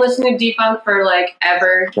yeah, I've been listening to D-Funk for like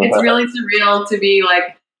ever. It's really surreal to be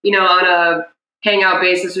like, you know, on a hangout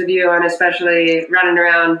basis with you, and especially running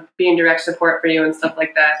around being direct support for you and stuff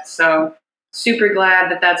like that. So super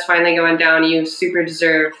glad that that's finally going down. You super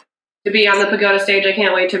deserve to be on the Pagoda stage. I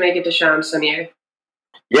can't wait to make it to Shams some year.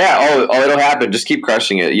 Yeah, it'll happen. Just keep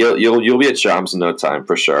crushing it. You'll be at Shams in no time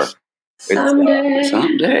for sure.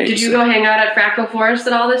 Someday. Did you go hang out at Fractal Forest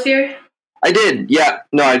at all this year? I did. Yeah.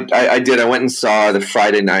 No, I did. I went and saw the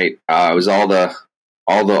Friday night. It was all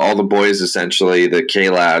the boys essentially, the K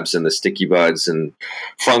Labs and the Sticky Buds and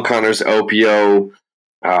Funk Hunters, Opio,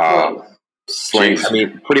 Sling. I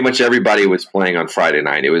mean, pretty much everybody was playing on Friday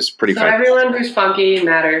night. It was pretty fun. Everyone who's funky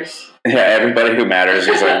matters. Yeah, everybody who matters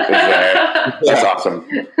is there. That's awesome.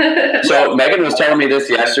 So Megan was telling me this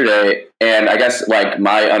yesterday, and I guess like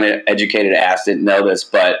my uneducated ass didn't know this,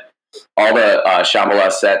 but all the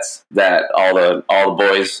Shambhala sets that all the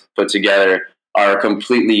boys put together are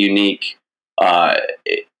completely unique.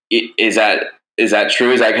 Is that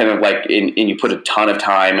true? Is that kind of like and you put a ton of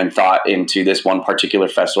time and thought into this one particular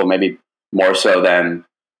festival, maybe more so than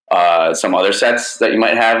some other sets that you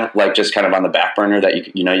might have, like just kind of on the back burner that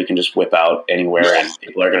you can just whip out anywhere and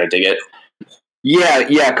people are going to dig it?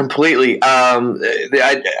 Yeah, completely.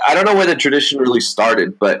 I don't know where the tradition really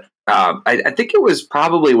started, but I think it was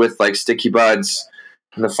probably with like Sticky Buds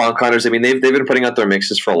and the Funk Hunters. I mean, they've been putting out their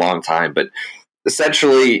mixes for a long time, but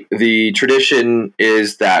essentially the tradition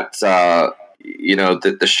is that the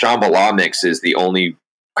Shambhala mix is the only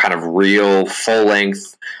kind of real full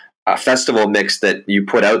length festival mix that you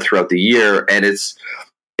put out throughout the year, and it's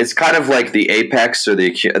kind of like the apex or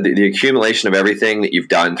the accumulation of everything that you've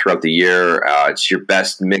done throughout the year. It's your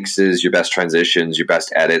best mixes, your best transitions, your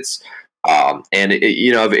best edits, and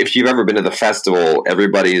if you've ever been to the festival,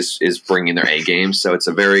 everybody is bringing their A game, so it's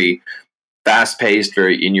a very fast paced,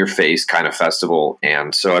 very in your face kind of festival,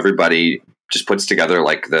 and so everybody just puts together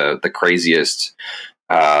like the craziest,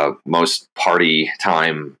 most party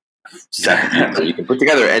time set that you can put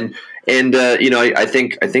together, and I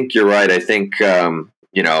think you're right. I think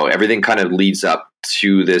everything kind of leads up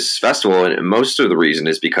to this festival, and most of the reason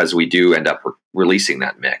is because we do end up releasing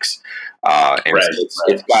that mix, and right.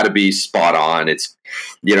 It's got to be spot on. It's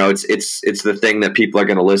the thing that people are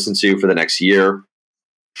going to listen to for the next year,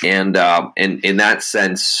 and in that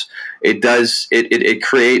sense, it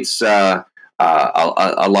creates a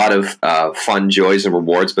lot of fun, joys, and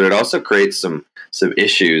rewards, but it also creates some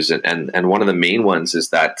issues, and one of the main ones is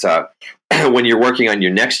that when you're working on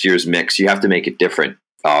your next year's mix, you have to make it different.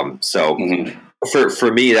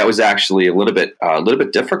 For me, that was actually a little bit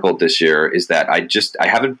difficult this year. Is that I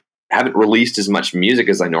haven't released as much music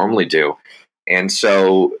as I normally do, and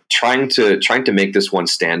so trying to make this one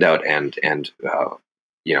stand out and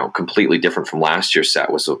completely different from last year's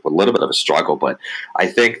set was a little bit of a struggle. But I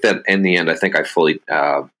think that in the end, I fully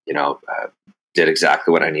did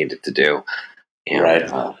exactly what I needed to do. And,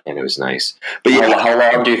 right. And it was nice. But how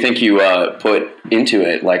long do you think you put into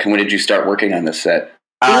it? Like, when did you start working on this set?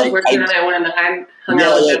 I was working on it when I hung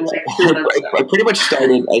out with him like 2 months ago. I pretty much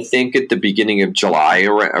started, I think, at the beginning of July.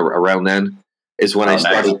 Around then is when I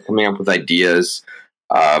started coming up with ideas.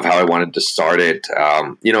 of how I wanted to start it.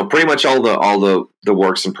 Pretty much all the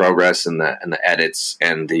works in progress and the edits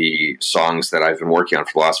and the songs that I've been working on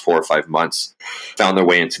for the last 4 or 5 months found their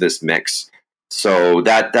way into this mix. So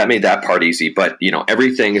that made that part easy. But,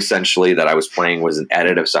 everything essentially that I was playing was an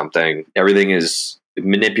edit of something. Everything is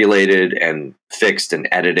manipulated and fixed and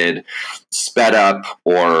edited, sped up,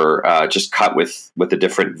 or just cut with a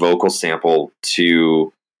different vocal sample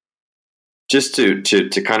to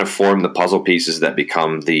kind of form the puzzle pieces that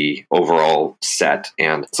become the overall set.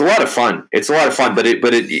 And it's a lot of fun. But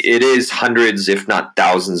it is hundreds, if not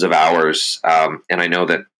thousands of hours. And I know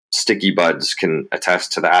that Sticky Buds can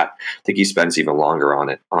attest to that. I think he spends even longer on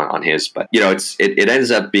it on his, but it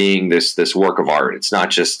ends up being this work of art. It's not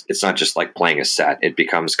just like playing a set. It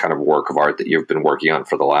becomes kind of a work of art that you've been working on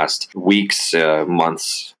for the last weeks,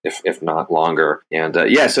 months, if not longer. And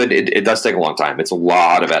so it does take a long time. It's a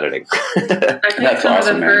lot of editing. I think some of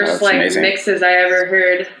the first mixes I ever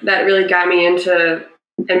heard that really got me into,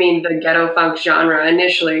 the ghetto funk genre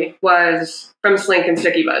initially was from Slink and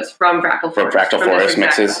Sticky Buds, from Fractal Forest. From Fractal Forest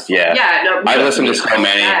mixes, yeah. Yeah, no, I listened to so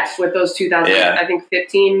many. With those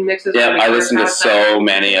 2015 mixes. Yeah, I listened to so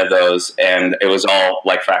many of those, and it was all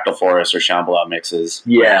like Fractal Forest or Shambhala mixes.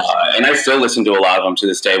 Yeah. And I still listen to a lot of them to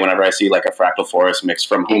this day. Whenever I see like a Fractal Forest mix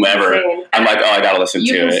from whomever, I'm like, I gotta listen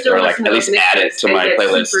to it, or like at least add it to my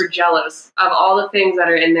playlist. Super jealous of all the things that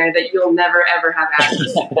are in there that you'll never ever have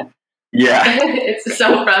access to. Yeah. It's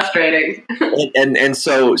so frustrating. and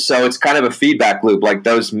so it's kind of a feedback loop. Like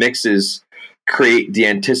those mixes create the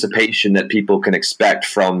anticipation that people can expect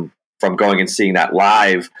from going and seeing that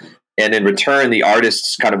live. And in return, the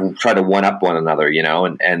artists kind of try to one up one another,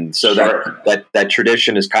 and so that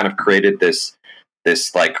tradition has kind of created this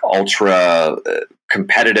like ultra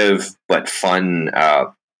competitive but fun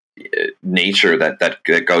nature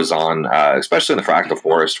that goes on, especially in the Fractal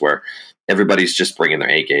Forest, where everybody's just bringing their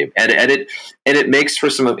A game, and it makes for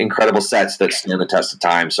some incredible sets that stand the test of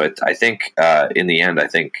time. So I think in the end, I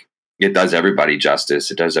think it does everybody justice.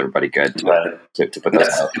 It does everybody good to put that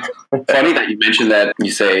out. Funny that you mentioned that. You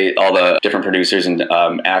say all the different producers and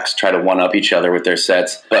acts try to one up each other with their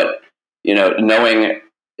sets, but knowing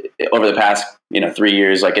over the past 3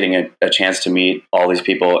 years, like getting a chance to meet all these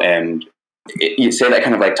people, and you say that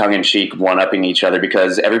kind of like tongue-in-cheek one-upping each other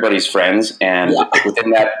because everybody's friends, and within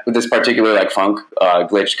that, with this particular like funk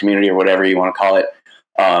glitch community or whatever you want to call it,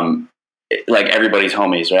 like everybody's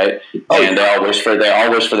homies, right? And they all wish for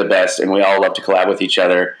the best, and we all love to collab with each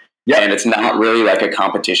other. And it's not really like a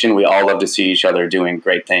competition. We all love to see each other doing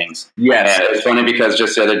great things. Yes. And it's funny because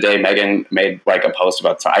just the other day, Megan made like a post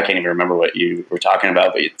about, I can't even remember what you were talking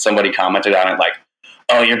about, but somebody commented on it like,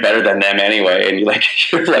 oh, you're better than them anyway, and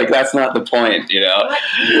you're like, that's not the point, Yeah,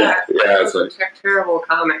 it's like a terrible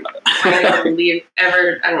comment. I don't believe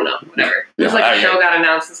ever. I don't know, whatever. It was like a show got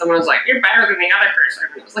announced, and someone was like, "You're better than the other person."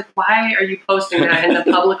 It was like, why are you posting that in the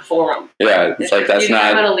public forum? Yeah, it's like that's not.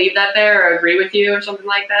 I'm going to leave that there or agree with you or something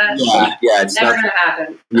like that. Yeah, it's never going to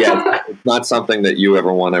happen. Yeah, it's not something that you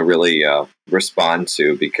ever want to really respond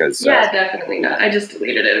to because. Definitely not. I just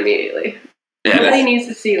deleted it immediately. Yeah, nobody needs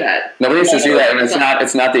to see that. Nobody needs to see that, and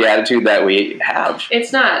it's not the attitude that we have.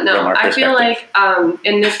 It's not. No, I feel like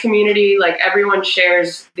in this community, like everyone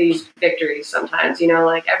shares these victories. Sometimes,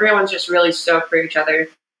 like everyone's just really stoked for each other.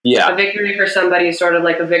 Yeah, a victory for somebody is sort of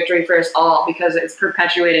like a victory for us all because it's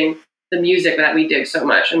perpetuating the music that we dig so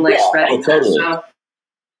much and like spreading. Totally. So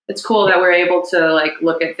it's cool that we're able to like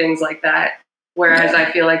look at things like that. Whereas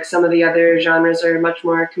I feel like some of the other genres are much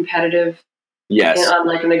more competitive. Yes. On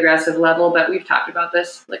like an aggressive level, but we've talked about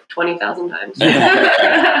this like 20,000 times.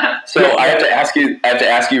 So I have to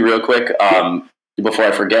ask you real quick before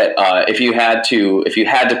I forget. If you had to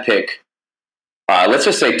pick, let's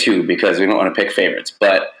just say 2 because we don't want to pick favorites,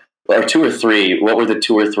 or 2 or 3. What were the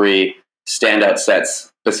 2 or 3 standout sets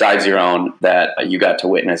besides your own that you got to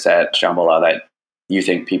witness at Shambhala that you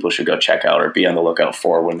think people should go check out or be on the lookout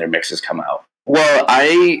for when their mixes come out? Well,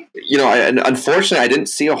 unfortunately, I didn't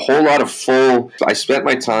see a whole lot of full. I spent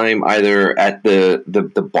my time either at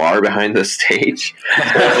the bar behind the stage.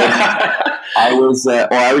 I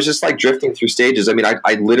was just like drifting through stages. I mean,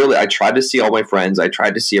 I tried to see all my friends. I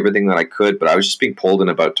tried to see everything that I could, but I was just being pulled in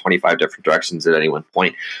about 25 different directions at any one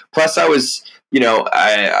point. Plus, I was,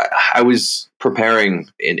 I was preparing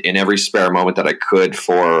in every spare moment that I could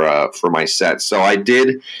for my set. So I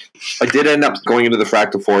did end up going into the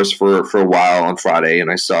Fractal Forest for a while on Friday,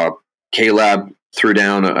 and I saw K-Lab threw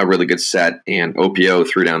down a really good set, and OPO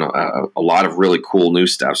threw down a lot of really cool new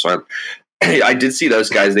stuff. So I did see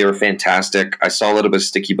those guys. They were fantastic. I saw a little bit of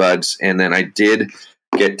Sticky Buds, and then I did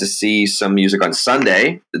get to see some music on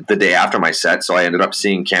Sunday, the day after my set. So I ended up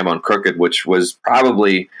seeing Camo and Crooked, which was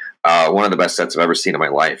probably one of the best sets I've ever seen in my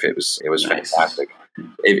life. It was Nice. fantastic.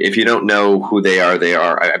 If you don't know who they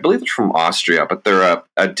are, I believe they're from Austria, but they're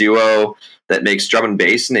a duo that makes drum and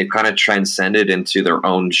bass, and they've kind of transcended into their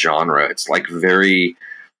own genre. It's like very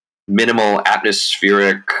minimal,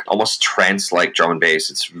 atmospheric, almost trance-like drum and bass.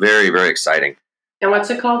 It's very, very exciting. And what's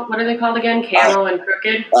it called? What are they called again? Camo and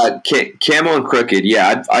Crooked? Camo and Crooked,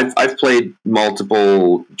 yeah. I've played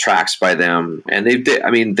multiple tracks by them, and they've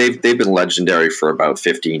been legendary for about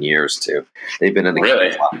 15 years too. They've been in the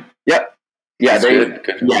Really? Yep. Yeah, That's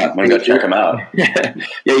good. Yeah, I'm gonna go check them out. yeah,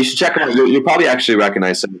 you should check them out. You'll probably actually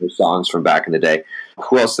recognize some of their songs from back in the day.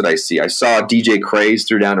 Who else did I see? I saw DJ Craze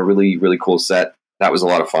threw down a really, really cool set. That was a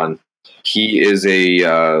lot of fun. He is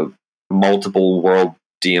a multiple world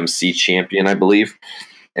DMC champion, I believe.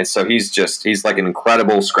 And so he's like an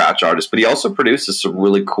incredible scratch artist, but he also produces some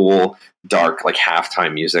really cool, dark, like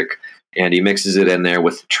halftime music. And he mixes it in there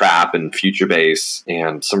with trap and future bass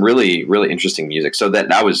and some really, really interesting music. So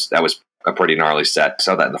that was a pretty gnarly set. I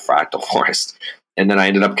saw that in the Fractal Forest. And then I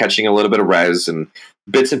ended up catching a little bit of Rez and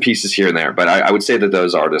bits and pieces here and there. But I would say that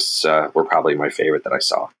those artists were probably my favorite that I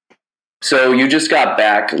saw. So you just got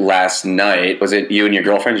back last night. Was it you and your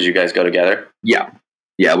girlfriend? Did you guys go together? Yeah.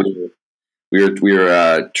 We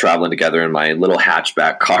were traveling together in my little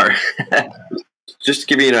hatchback car. Just to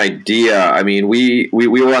give you an idea, I mean, we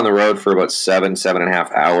were on the road for about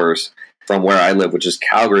 7.5 hours from where I live, which is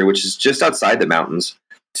Calgary, which is just outside the mountains,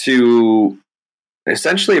 to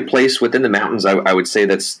essentially a place within the mountains. I would say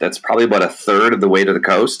that's probably about a third of the way to the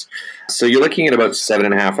coast. So you're looking at about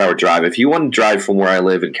 7.5 hour drive. If you want to drive from where I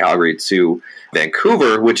live in Calgary to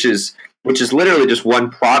Vancouver, which is literally just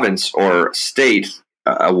one province or state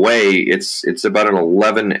away, it's about an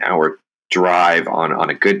 11-hour drive on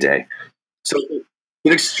a good day. So it's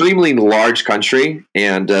an extremely large country,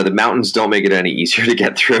 and the mountains don't make it any easier to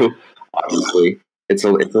get through. Obviously, it's a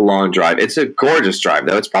long drive. It's a gorgeous drive,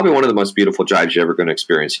 though. It's probably one of the most beautiful drives you're ever going to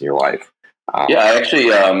experience in your life. Yeah, I actually,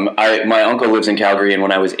 my uncle lives in Calgary, and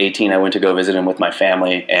when I was 18, I went to go visit him with my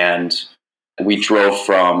family, and we drove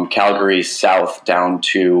from Calgary south down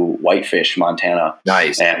to Whitefish, Montana.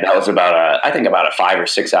 Nice. And that was about a 5 or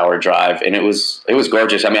 6 hour drive, and it was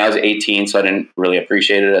gorgeous. I mean, I was 18, so I didn't really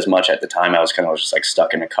appreciate it as much at the time. I was kind of just like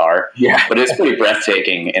stuck in a car. Yeah, but it's pretty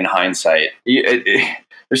breathtaking in hindsight.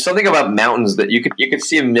 There's something about mountains that you could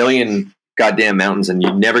see a million goddamn mountains, and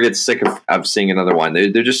you never get sick of seeing another one.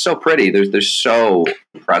 They're just so pretty. They're so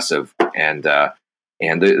impressive, and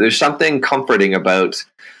there's something comforting about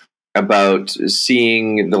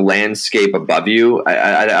seeing the landscape above you.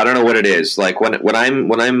 I don't know what it is. Like when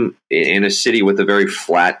I'm in a city with a very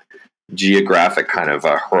flat geographic kind of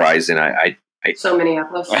horizon, So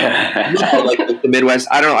Minneapolis. like the Midwest.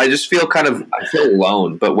 I don't know. I just feel I feel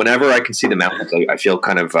alone. But whenever I can see the mountains, I feel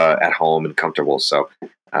kind of at home and comfortable. So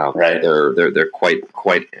right, they're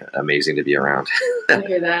quite amazing to be around. I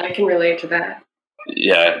hear that. I can relate to that.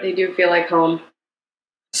 Yeah, they do feel like home.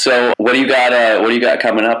 So what do you got? What do you got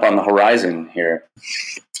coming up on the horizon here?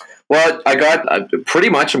 Well, I got pretty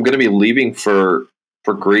much. I'm going to be leaving for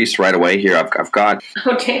Greece right away here. I've got.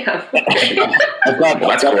 Oh damn! I've got.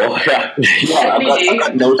 That's cool. Yeah.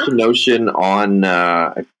 I've got Notion on.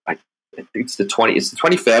 I think it's the 20. It's the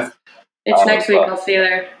 25th. It's next week. I'll see you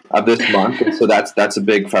there. Of this month, and so that's a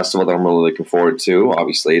big festival that I'm really looking forward to.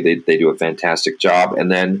 Obviously, they do a fantastic job, and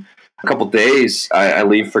then. A couple days, I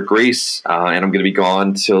leave for Greece, and I'm going to be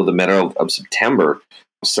gone till the middle of September.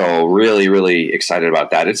 So really, really excited about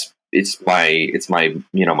that. It's my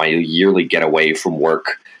my yearly getaway from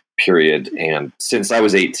work period. And since I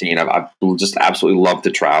was 18, I've just absolutely loved to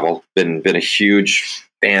travel. Been a huge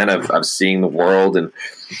fan of seeing the world and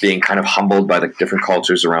being kind of humbled by the different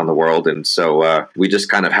cultures around the world. And so we just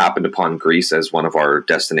kind of happened upon Greece as one of our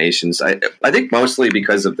destinations. I think mostly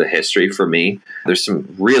because of the history for me. There's some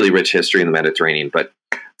really rich history in the Mediterranean, but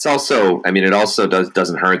it's also, it also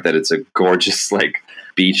doesn't hurt that it's a gorgeous like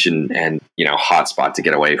beach and hot spot to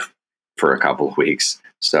get away for a couple of weeks.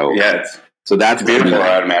 So yeah, so that's beautiful.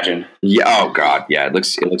 I'd imagine. Yeah. Oh God. Yeah. It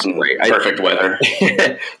looks great. Perfect weather.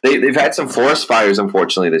 They've had some forest fires,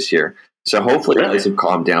 unfortunately, this year. So hopefully things have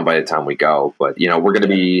calmed down by the time we go. But we're going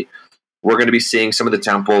to be seeing some of the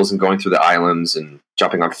temples and going through the islands and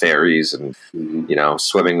jumping on ferries and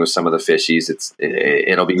swimming with some of the fishies.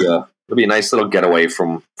 It'll be a nice little getaway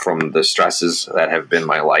from the stresses that have been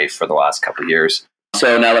my life for the last couple of years.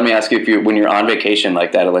 So now let me ask you, when you're on vacation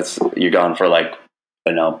like that, you're gone for like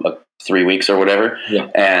 3 weeks or whatever. Yeah.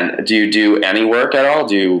 And do you do any work at all?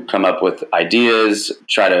 Do you come up with ideas,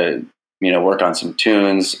 try to work on some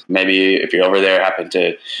tunes. Maybe if you're over there,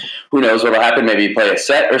 who knows what'll happen? Maybe play a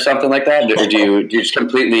set or something like that. Or do you just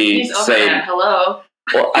completely say, hello?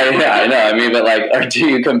 Well, I know. I mean, but or do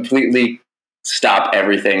you completely stop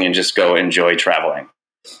everything and just go enjoy traveling?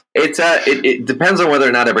 It depends on whether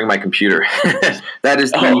or not I bring my computer. That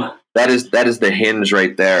is the hinge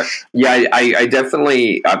right there. Yeah, I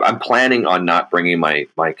definitely, I'm planning on not bringing my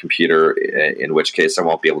computer, in which case I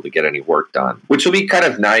won't be able to get any work done, which will be kind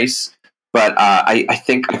of nice. But I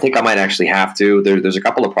think I might actually have to. There's a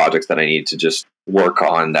couple of projects that I need to just work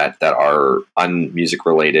on that are unmusic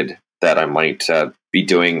related that I might be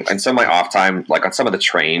doing, and some of my off time, like on some of the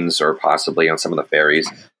trains or possibly on some of the ferries.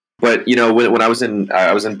 But when I was in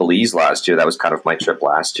Belize last year, that was kind of my trip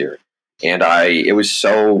last year, and it was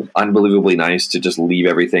so unbelievably nice to just leave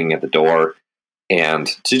everything at the door and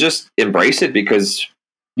to just embrace it, because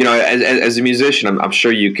as a musician, I'm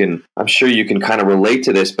sure you can kind of relate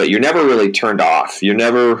to this, but you're never really turned off. You're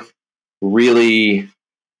never really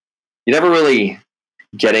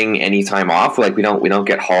getting any time off. Like we don't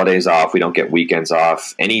get holidays off. We don't get weekends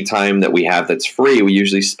off. Any time that we have that's free, we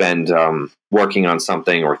usually spend working on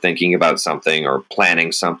something or thinking about something or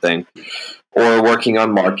planning something or working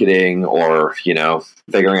on marketing or,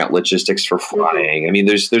 figuring out logistics for flying. I mean,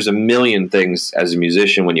 there's a million things as a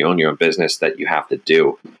musician when you own your own business that you have to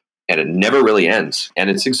do, and it never really ends. And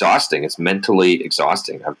it's exhausting. It's mentally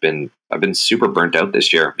exhausting. I've been super burnt out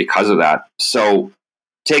this year because of that. So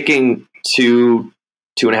taking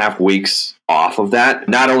 2.5 weeks off of that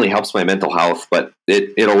not only helps my mental health, but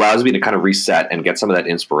it allows me to kind of reset and get some of that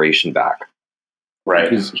inspiration back.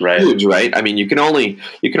 Right. Right. Huge, right? I mean, you can only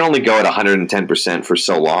go at 110% for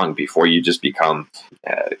so long before you just become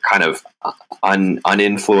kind of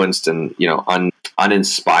uninfluenced and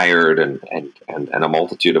uninspired and a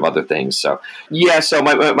multitude of other things. So yeah, so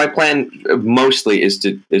my plan mostly is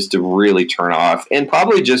to really turn off and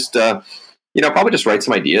probably just write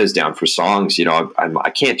some ideas down for songs.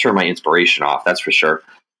 I can't turn my inspiration off, that's for sure.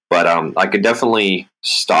 But I could definitely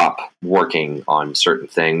stop working on certain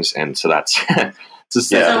things, and so that's.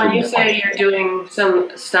 So when you say you're doing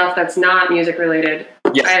some stuff that's not music related,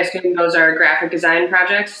 yeah. I assume those are graphic design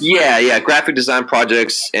projects? Yeah, graphic design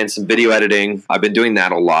projects and some video editing. I've been doing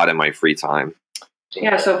that a lot in my free time.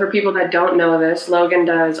 Yeah, so for people that don't know this, Logan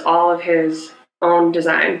does all of his own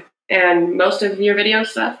design. And most of your video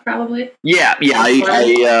stuff, probably. Yeah.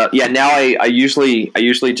 Now I usually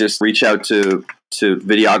just reach out to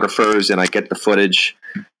videographers and I get the footage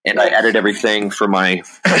and I edit everything for my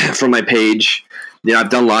page.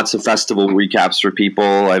 I've done lots of festival recaps for people.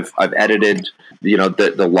 I've edited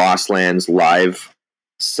the Lost Lands live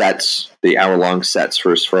sets, the hour-long sets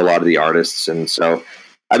for a lot of the artists, and so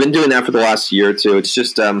I've been doing that for the last year or two. It's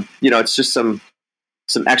just it's just some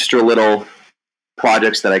extra little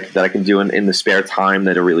projects that I can do in the spare time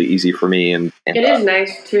that are really easy for me. And it is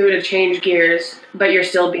nice too to change gears, but you're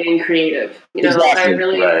still being creative. Exactly. I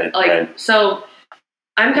really So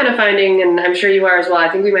I'm kind of finding, and I'm sure you are as well, I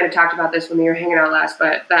think we might have talked about this when we were hanging out last,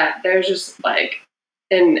 but that there's just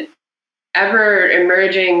an ever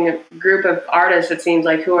emerging group of artists, it seems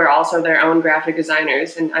like, who are also their own graphic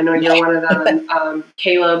designers. And I know you're one of them.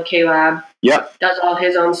 K-Lab yep. does all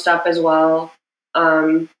his own stuff as well.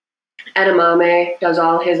 Edamame does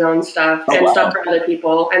all his own stuff stuff for other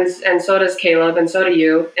people, and so does Caleb, and so do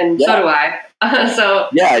you, and so do I.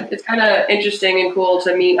 It's kind of interesting and cool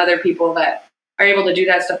to meet other people that are able to do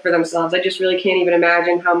that stuff for themselves. I just really can't even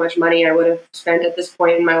imagine how much money I would have spent at this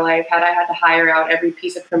point in my life had I had to hire out every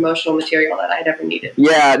piece of promotional material that I'd ever needed.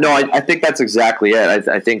 Yeah, no, I think that's exactly it.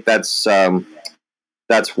 I think that's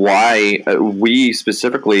why we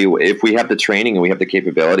specifically, if we have the training and we have the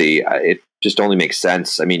capability, it just only makes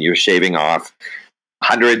sense. I mean, you're shaving off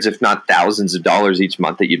hundreds, if not thousands of dollars each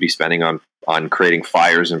month that you'd be spending on creating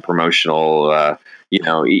flyers and promotional,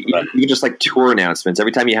 even just like tour announcements.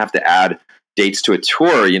 Every time you have to add dates to a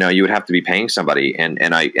tour, you would have to be paying somebody.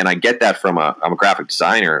 And I get that I'm a graphic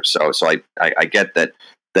designer. So I get that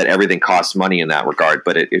everything costs money in that regard,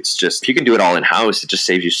 but it's just, if you can do it all in house, it just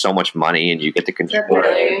saves you so much money and you get to control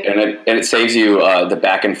it. And it saves you the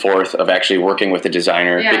back and forth of actually working with the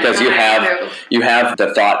designer, because you have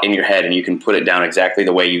the thought in your head and you can put it down exactly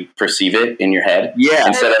the way you perceive it in your head. Yeah.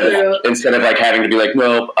 Instead of like having to be like,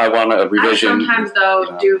 no, I want a revision. I sometimes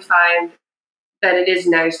though do find that it is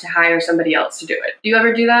nice to hire somebody else to do it. Do you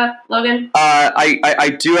ever do that, Logan?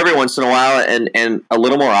 I do every once in a while, and a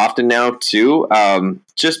little more often now too.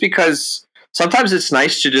 Just because sometimes it's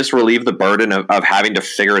nice to just relieve the burden of having to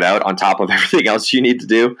figure it out on top of everything else you need to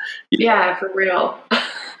do. Yeah, for real.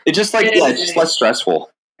 It's just it's just less stressful.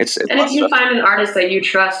 It's And if you find an artist that you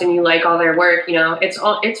trust and you like all their work,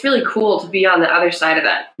 it's really cool to be on the other side of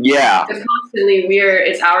that. Yeah. Because constantly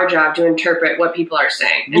it's our job to interpret what people are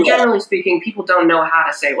saying. And generally speaking, people don't know how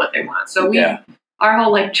to say what they want. So our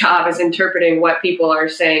whole job is interpreting what people are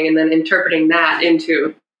saying and then interpreting that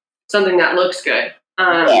into something that looks good.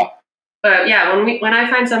 But yeah, when I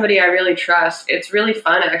find somebody I really trust, it's really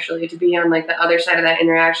fun actually to be on the other side of that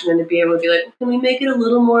interaction and to be able to be like, can we make it a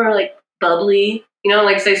little more bubbly?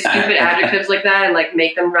 Say stupid adjectives like that and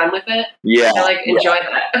make them run with it. Yeah. I enjoy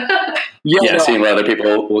that. Seeing what other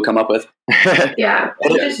people will come up with. Yeah,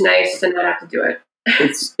 it's just nice to not have to do it.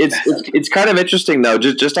 It's kind of interesting though,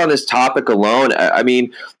 just on this topic alone. I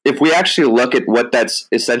mean, if we actually look at what that's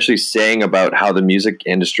essentially saying about how the music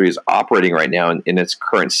industry is operating right now in its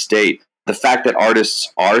current state, the fact that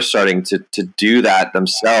artists are starting to do that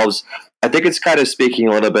themselves, I think it's kind of speaking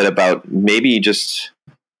a little bit about maybe just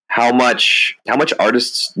how much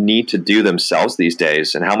artists need to do themselves these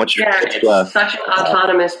days, and how much it's such an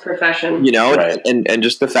autonomous profession, and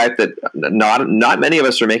just the fact that not many of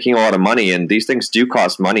us are making a lot of money, and these things do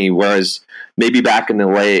cost money, whereas maybe back in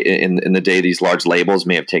the day these large labels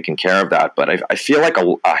may have taken care of that. But I feel like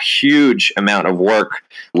a huge amount of work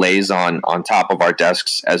lays on top of our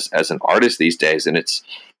desks as an artist these days, and it's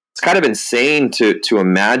kind of insane to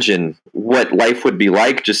imagine what life would be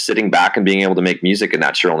like just sitting back and being able to make music and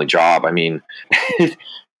that's your only job. I mean, it's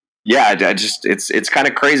kind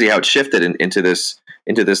of crazy how it shifted into this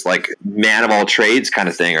man of all trades kind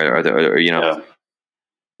of thing, or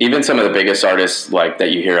Even some of the biggest artists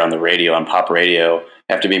that you hear on the radio, on pop radio,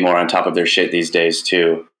 have to be more on top of their shit these days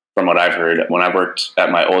too. From what I've heard, when I worked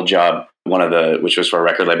at my old job, which was for a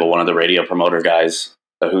record label, one of the radio promoter guys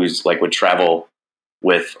who's would travel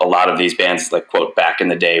with a lot of these bands, quote, back in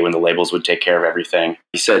the day when the labels would take care of everything.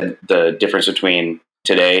 He said the difference between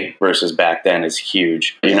today versus back then is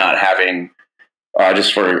huge. You're not having,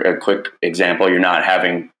 just for a quick example, you're not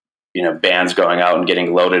having, bands going out and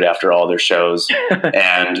getting loaded after all their shows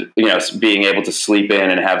and, being able to sleep in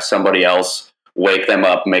and have somebody else wake them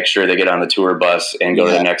up, make sure they get on the tour bus and go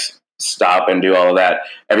to the next stop and do all of that.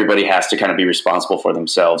 Everybody has to kind of be responsible for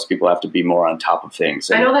themselves. People have to be more on top of things.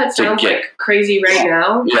 I know that sounds crazy right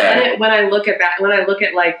now. Yeah. When I look at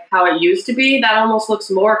how it used to be, that almost looks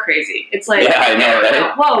more crazy. It's I know,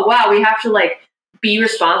 right? Whoa, wow, we have to be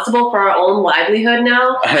responsible for our own livelihood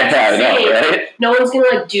now. I know, right? No one's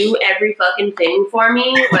gonna do every fucking thing for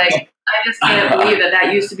me. I just can't believe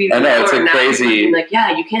that used to be the I know, it's crazy. You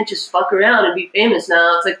can't just fuck around and be famous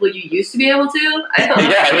now. It's well, you used to be able to. I know,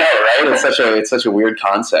 right? It's such a weird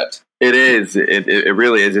concept. It is. It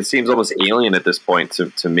really is. It seems almost alien at this point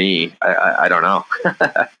to me. I don't know.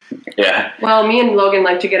 Yeah. Well, me and Logan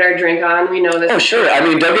like to get our drink on. We know this. Oh, sure. I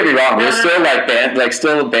mean, don't get me wrong. There's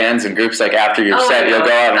still bands and groups after your set, you'll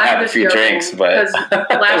go out and have a few drinks. But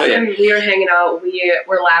last time we were hanging out, we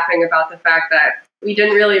were laughing about the fact that we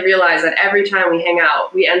didn't really realize that every time we hang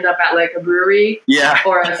out, we end up at a brewery,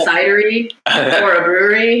 or a cidery, or a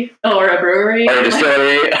brewery, or a brewery, or a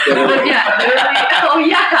distillery.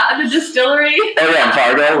 The distillery. Oh yeah, in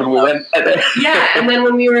Fargo when we went. And then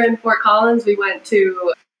when we were in Fort Collins, we went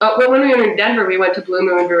to. When we were in Denver, we went to Blue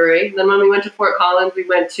Moon Brewery. Then when we went to Fort Collins, we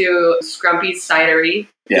went to Scrumpy's Cidery.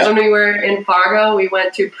 Yeah. When we were in Fargo, we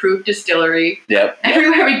went to Proof Distillery. Yep.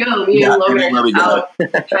 Everywhere we go, me and Logan are out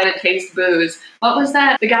trying to taste booze. What was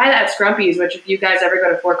that? The guy at Scrumpy's, which if you guys ever go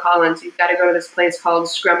to Fort Collins, you've got to go to this place called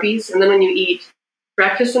Scrumpy's. And then when you eat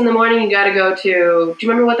breakfast in the morning, you got to go to... Do you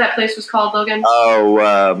remember what that place was called, Logan?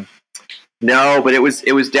 No, but it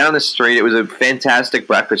was down the street. It was a fantastic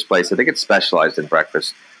breakfast place. I think it specialized in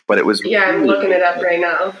breakfast, but it was... Yeah, I'm looking it up right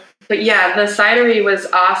now. But yeah, the cidery was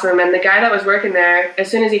awesome. And the guy that was working there, as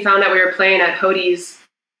soon as he found out we were playing at Hodie's,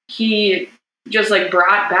 he just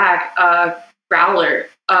brought back a growler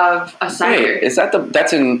of a cider. Wait, is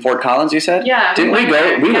that's in Fort Collins, you said? Yeah. Didn't we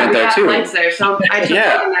go? We went there too. Flights there, so I took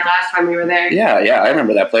Logan there last time we were there. Yeah, I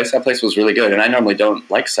remember that place. That place was really good, and I normally don't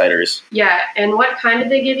like ciders. Yeah, and what kind did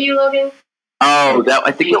they give you, Logan? Oh,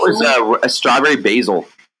 I think it was a strawberry basil.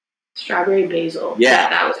 Strawberry basil. Yeah.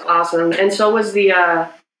 That was awesome. And so was the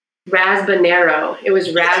Raspbanero. It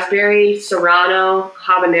was raspberry, serrano,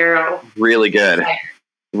 habanero. Really good.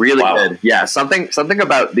 Really good. Yeah, something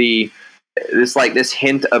about this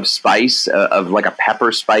hint of spice, of a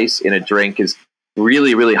pepper spice in a drink is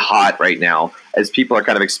really, really hot right now as people are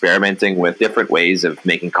kind of experimenting with different ways of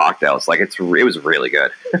making cocktails. It was really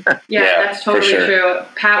good. Yeah, that's totally true.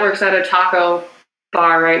 Pat works at a taco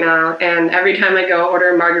bar right now, and every time I go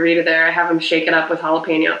order a margarita there, I have him shake it up with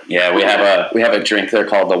jalapeno. Yeah, we have a drink there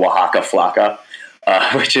called the Oaxaca Flaca,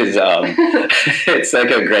 which is it's like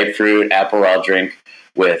a grapefruit Aperol drink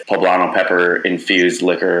with poblano pepper infused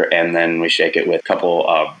liquor, and then we shake it with a couple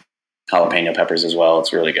of jalapeno peppers as well.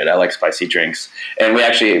 It's really good. I like spicy drinks. And we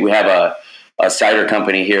have a cider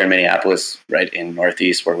company here in Minneapolis, right in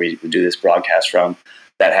Northeast, where we do this broadcast from,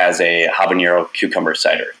 that has a habanero cucumber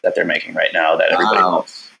cider that they're making right now that everybody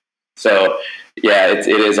loves. So yeah, it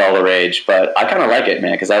is all the rage, but I kind of like it,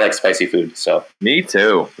 man, because I like spicy food. So me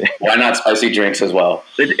too. Why not spicy drinks as well?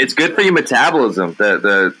 It's good for your metabolism.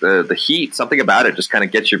 The heat, something about it, just kind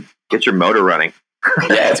of get your motor running.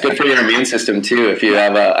 Yeah, it's good for your immune system too. If you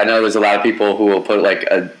have I know there's a lot of people who will put like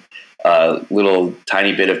a little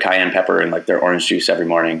tiny bit of cayenne pepper in like their orange juice every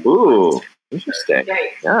morning. Ooh, interesting.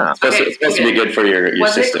 Yeah, it's supposed to be good for your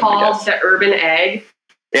was system. Was it called the Urban Egg?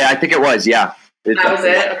 Yeah, I think it was. Yeah. That was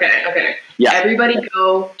it? Okay. Yeah. Everybody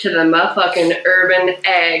go to the motherfucking Urban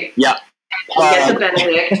Egg. Yeah. And get the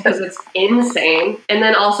Benedict because it's insane. And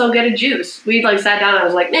then also get a juice. We like sat down and I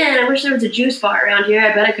was like, man, I wish there was a juice bar around here.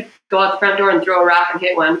 I bet I could go out the front door and throw a rock and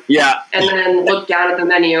hit one. Yeah. And then look down at the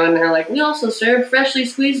menu and they're like, we also serve freshly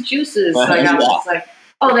squeezed juices. So I was just like,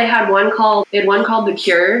 oh, they had one called The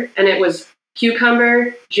Cure, and it was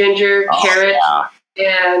cucumber, ginger, carrot,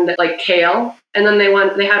 and like kale. And then they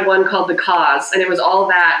had one called The Cause, and it was all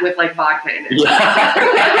that with like vodka in it. Yeah.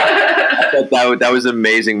 that was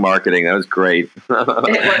amazing marketing. That was great. It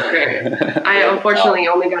was great. I unfortunately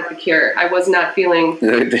only got The Cure. I was not feeling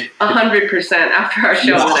 100% after our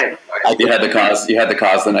show the night before. You had The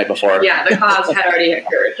Cause the night before. Yeah, The Cause had already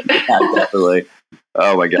occurred. Definitely.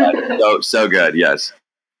 Oh my God. So good. Yes.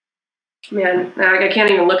 Man, I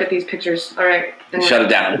can't even look at these pictures. All right. Anyway, shut it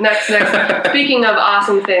down. Next. Speaking of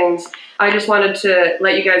awesome things, I just wanted to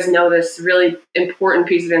let you guys know this really important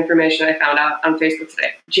piece of information I found out on Facebook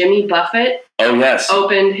today. Jimmy Buffett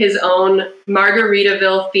opened his own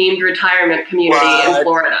Margaritaville themed retirement community in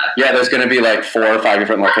Florida. Yeah, there's going to be like 4 or 5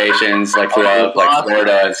 different locations like throughout like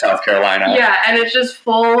Florida and South Carolina. Yeah, and it's just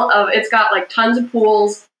it's got like tons of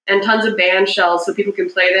pools and tons of band shells so people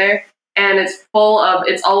can play there. And it's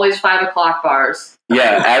always 5 o'clock bars.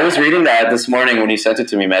 Yeah, I was reading that this morning when you sent it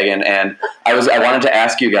to me, Megan, and I wanted to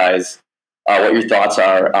ask you guys what your thoughts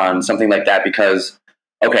are on something like that because,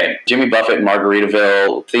 okay, Jimmy Buffett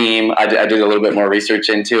Margaritaville theme, I did a little bit more research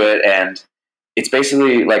into it, and it's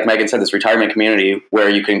basically, like Megan said, this retirement community where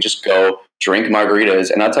you can just go drink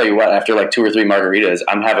margaritas, and I'll tell you what, after like 2 or 3 margaritas,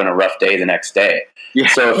 I'm having a rough day the next day. Yeah.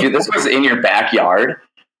 So if this was in your backyard,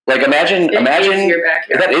 like imagine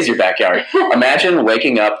that is your backyard. Imagine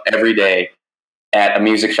waking up every day at a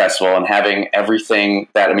music festival and having everything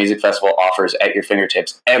that a music festival offers at your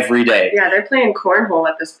fingertips every day. Yeah, they're playing cornhole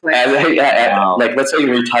at this place. Like let's say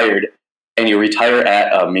you're retired and you retire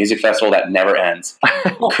at a music festival that never ends.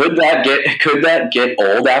 Could that get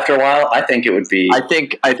old after a while? I think it would be. I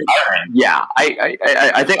think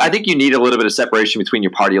you need a little bit of separation between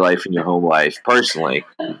your party life and your home life, personally.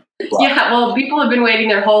 Yeah, well, people have been waiting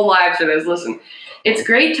their whole lives for this. Listen, it's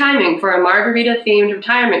great timing for a margarita-themed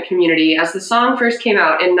retirement community as the song first came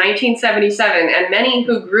out in 1977, and many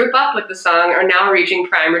who grew up with the song are now reaching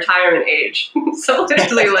prime retirement age. So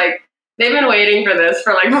literally, like, they've been waiting for this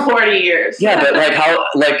for like 40 years. Yeah, but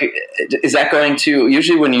is that going to,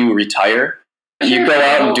 usually when you retire, you go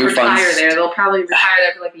out and do fun stuff. They'll probably retire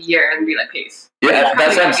there for like a year and be like, peace. Yeah,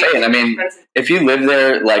 that's what I'm saying. I mean, if you live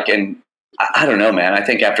there, like, I don't know, man. I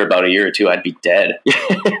think after about a year or 2, I'd be dead.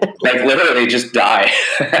 Like literally, just die.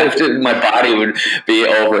 My body would be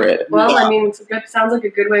over it. Well, I mean, sounds like a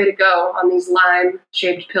good way to go on these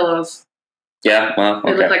lime-shaped pillows. Yeah, well,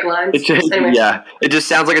 okay. They look like limes. Anyway. Yeah, it just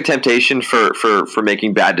sounds like a temptation for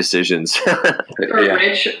making bad decisions. For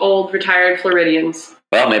rich, old, retired Floridians.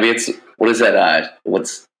 Well, maybe it's what is that?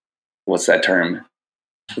 What's that term?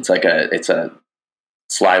 It's a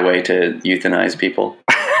sly way to euthanize people.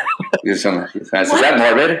 Is that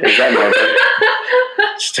morbid?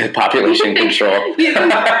 Just population control.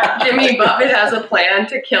 Jimmy Buffett has a plan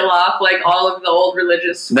to kill off like all of the old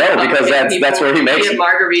religious. No, because that's where he makes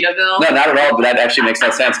Margaritaville. No, not at all. But that actually makes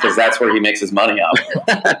no sense because that's where he makes his money off.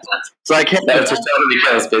 So I can't. That was just totally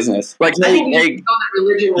kill his business. Like, I think you should go the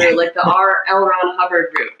religion route, like the L. Ron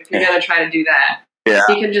Hubbard route. If you're gonna try to do that,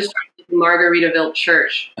 he can just start the Margaritaville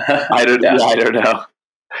Church. I don't know.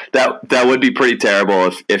 That would be pretty terrible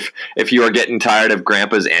if you are getting tired of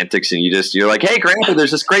Grandpa's antics and you're like, hey Grandpa,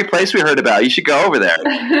 there's this great place we heard about. You should go over there.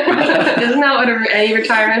 Isn't that what any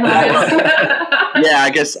retirement home is? Yeah, I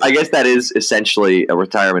guess that is essentially a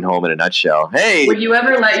retirement home in a nutshell. Hey, would you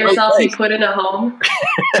ever let yourself be put in a home?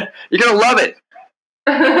 You're gonna love it.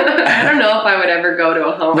 I don't know if I would ever go to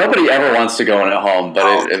a home. Nobody ever wants to go in a home,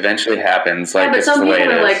 but it eventually happens. Like, Yeah, but it's some the way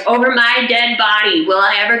people it are is. like, over my dead body, will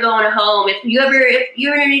I ever go in a home? If you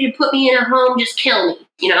ever need to put me in a home, just kill me.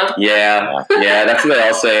 You know? Yeah, that's what they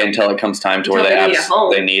all say until it comes time to where Until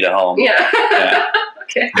they need a home. Yeah. Yeah.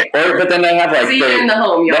 Okay. But then they have like See you in the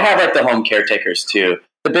home, y'all. they have like the home caretakers too.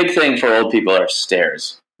 The big thing for old people are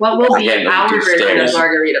stairs. What will be Again, our do version of stairs.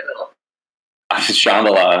 Margaritaville?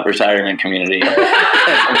 Shambhala retirement community. There's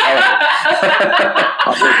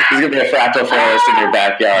gonna be a fractal forest in your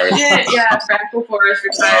backyard. Yeah, Fractal Forest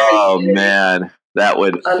retirement. Oh community. man, that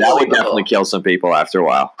would definitely kill some people after a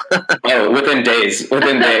while. Oh, within days.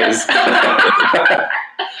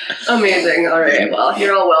 Amazing. All right. Well,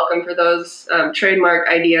 you're all welcome for those trademark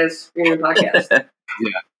ideas for your podcast.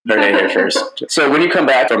 Heard it here first. So when you come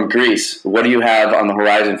back from Greece, what do you have on the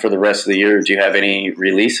horizon for the rest of the year? Do you have any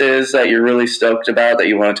releases that you're really stoked about that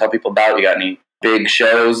you want to tell people about? You got any big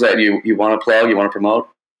shows that you want to plug, you want to promote?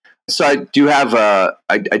 So I do have a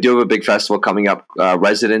big festival coming up,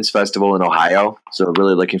 Residence Festival in Ohio. So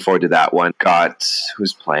really looking forward to that one. Got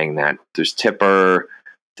who's playing that? There's Tipper,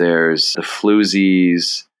 there's the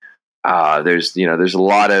Floozies. There's a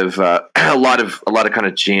lot of kind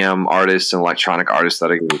of jam artists and electronic artists that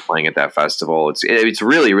are going to be playing at that festival. It's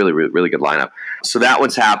really good lineup. So that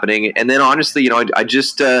one's happening. And then honestly, I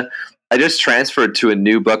just transferred to a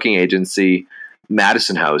new booking agency,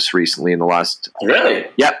 Madison House, recently in the last. Really?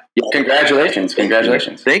 Yep. Congratulations.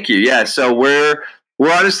 Thank you. Yeah. So we're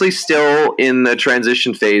honestly still in the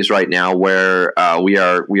transition phase right now, where we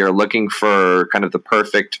are looking for kind of the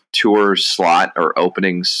perfect tour slot or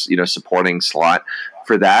openings, supporting slot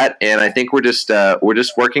for that. And I think we're just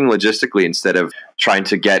working logistically instead of trying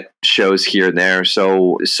to get shows here and there.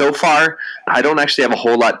 So far, I don't actually have a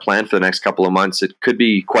whole lot planned for the next couple of months. It could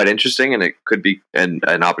be quite interesting, and it could be an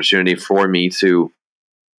opportunity for me to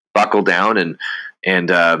buckle down and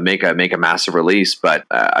make a massive release. But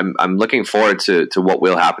I'm looking forward to what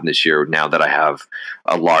will happen this year now that I have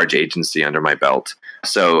a large agency under my belt.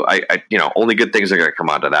 So I only good things are going to come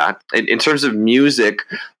out of that. In terms of music,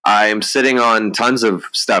 I'm sitting on tons of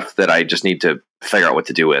stuff that I just need to figure out what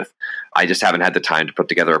to do with. I just haven't had the time to put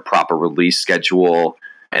together a proper release schedule.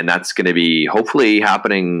 And that's going to be hopefully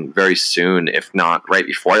happening very soon, if not right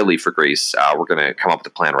before I leave for Greece. We're going to come up with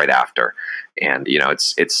a plan right after. And,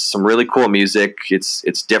 it's some really cool music. It's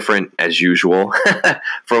different as usual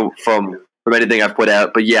from anything I've put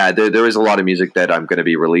out. But yeah, there is a lot of music that I'm going to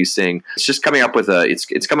be releasing. It's just coming up with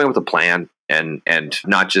it's coming up with a plan and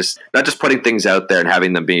not just putting things out there and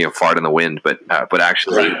having them be a fart in the wind, but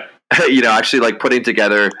actually. Right. Actually like putting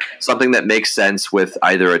together something that makes sense with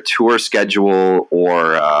either a tour schedule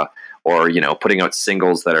or putting out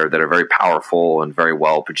singles that are very powerful and very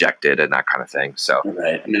well projected and that kind of thing. So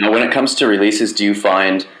right. Now, when it comes to releases, do you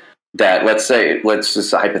find that let's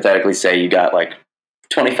just hypothetically say you got like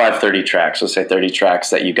 25, 30 tracks, let's say 30 tracks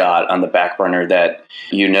that you got on the back burner that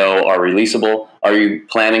are releasable. Are you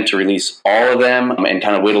planning to release all of them and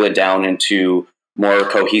kind of whittle it down into more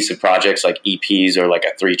cohesive projects like EPs or like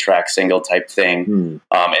a 3-track single type thing,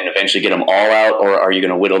 and eventually get them all out? Or are you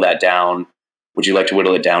going to whittle that down? Would you like to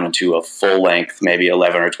whittle it down into a full length, maybe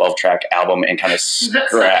 11 or 12 track album and kind of scrap?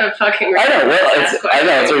 That's such a fucking I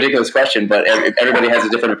know it's a ridiculous question, but everybody has a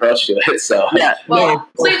different approach to it. So yeah. Well,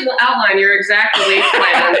 please outline your exact release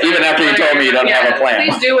plan. Even after you told me you don't have a plan.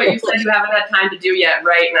 Please do what you said you haven't had time to do yet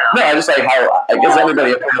right now. No, I just like how I guess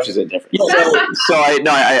everybody approaches it differently.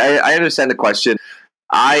 I understand the question.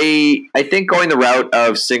 I think going the route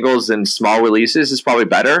of singles and small releases is probably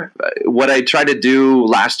better. What I tried to do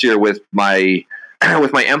last year with my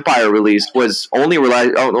Empire release was only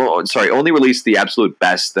release the absolute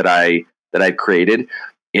best that I created,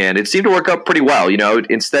 and it seemed to work out pretty well.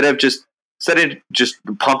 Instead of just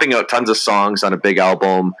pumping out tons of songs on a big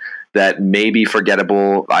album that may be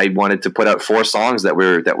forgettable, I wanted to put out 4 songs that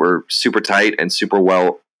were super tight and super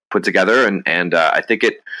well put together, and I think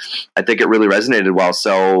it really resonated well.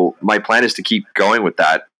 So my plan is to keep going with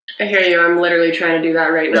that. I hear you. I'm literally trying to do that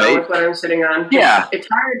right now with what I'm sitting on. Yeah, it's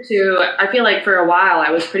hard to. I feel like for a while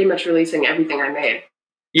I was pretty much releasing everything I made.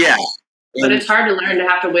 Yeah, but it's hard to learn to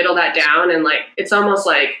have to whittle that down, and like it's almost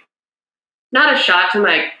like not a shot to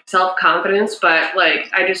my self-confidence, but like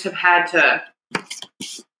I just have had to.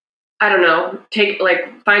 I don't know.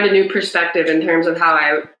 Find a new perspective in terms of how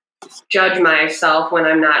I judge myself when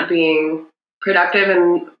I'm not being productive,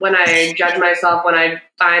 and when I judge myself when I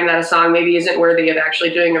find that a song maybe isn't worthy of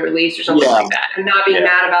actually doing a release or something like that, and not being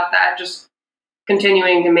mad about that, just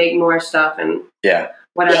continuing to make more stuff and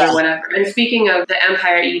whatever. And speaking of the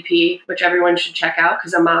Empire EP, which everyone should check out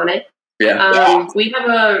because I'm on it. Yeah. We have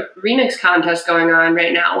a remix contest going on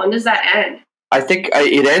right now. When does that end? I think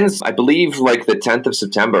it ends, I believe, like the 10th of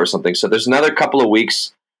September or something. So there's another couple of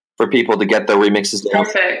weeks for people to get their remixes down.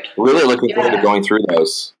 Perfect. Really looking forward to going through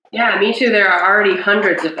those. Yeah, me too. There are already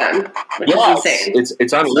hundreds of them, which is insane.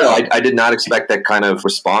 It's unreal. I did not expect that kind of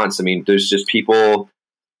response. I mean, there's just people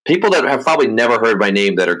that have probably never heard my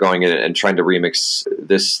name that are going in and trying to remix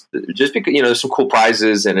this, just because, you know, there's some cool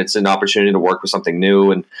prizes and it's an opportunity to work with something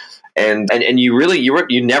new, and you really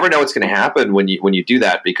you never know what's going to happen when you do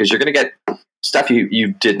that, because you're going to get stuff you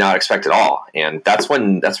did not expect at all, and that's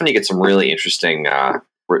when you get some really interesting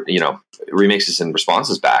remixes and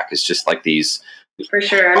responses back. It's just like these. For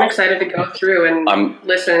sure, I'm excited to go through and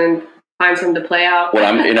listen. Find some to play out. What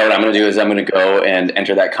I'm going to do is I'm going to go and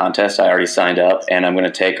enter that contest. I already signed up, and I'm going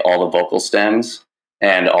to take all the vocal stems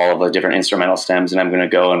and all of the different instrumental stems, and I'm going to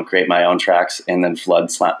go and create my own tracks and then flood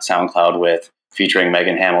SoundCloud with featuring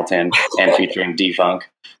Megan Hamilton and featuring D-Funk.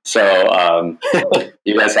 So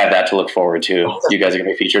you guys have that to look forward to. You guys are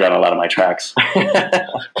going to be featured on a lot of my tracks.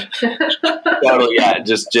 Totally, yeah.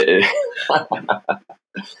 Just.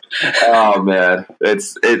 Oh man,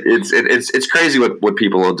 it's crazy what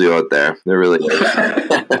people will do out there. It really is.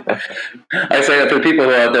 I say that for people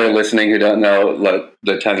who are out there listening who don't know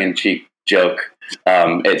the tongue-in-cheek joke,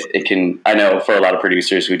 it can. I know for a lot of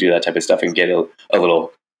producers who do that type of stuff and get a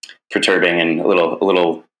little perturbing and a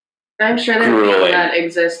little. I'm sure there are people that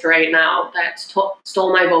exist right now that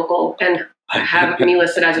stole my vocal and have me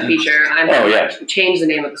listed as a feature. I'm to change the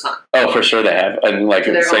name of the song. Oh, for sure they have, and like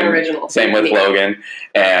same with Logan.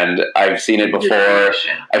 And I've seen it before.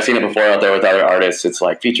 I've seen it before out there with other artists. It's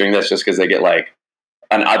like featuring this just because they get like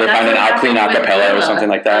find an clean acapella or something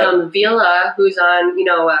like that. Vila, who's on,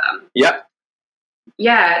 Yep.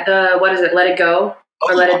 Yeah, the what is it? Let It Go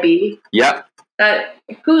or Let It Be. Yep.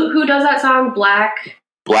 Who does that song? Black.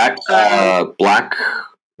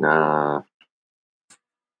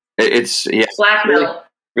 It's Black Mill.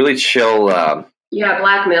 Really chill.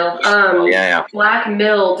 Black Mill. Black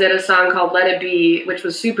Mill did a song called Let It Be, which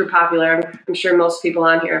was super popular. I'm sure most people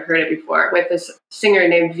on here have heard it before, with this singer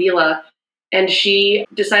named Vila. And she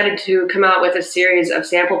decided to come out with a series of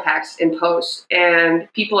sample packs in post. And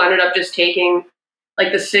people ended up just taking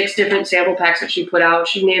like the 6 different sample packs that she put out.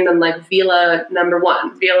 She named them like Vila number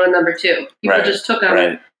 1, Vila number 2. People just took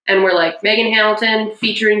them and were like, Megan Hamilton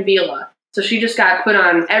featuring Vila. So she just got put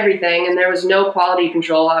on everything, and there was no quality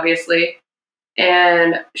control, obviously.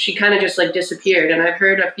 And she kind of just like disappeared. And I've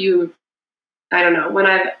heard a few, I don't know, when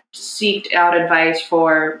I've seeked out advice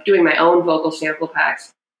for doing my own vocal sample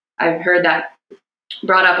packs, I've heard that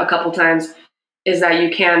brought up a couple times, is that you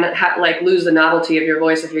can lose the novelty of your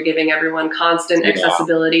voice if you're giving everyone constant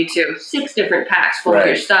accessibility to 6 different packs full of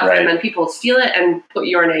your stuff, and then people steal it and put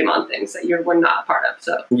your name on things that we're not part of.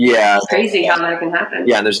 So it's crazy how that can happen.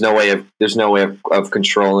 Yeah, and there's no way of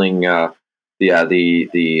controlling the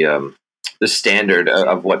standard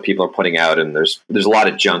of what people are putting out, and there's a lot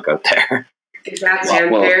of junk out there. Exactly. I'm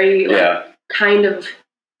very kind of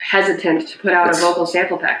hesitant to put out a vocal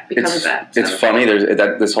sample pack because of that. It's funny.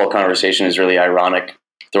 This whole conversation is really ironic,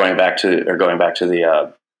 going back to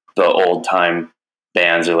the old time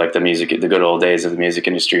bands, or like the good old days of the music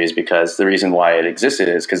industry, is because the reason why it existed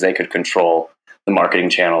is because they could control the marketing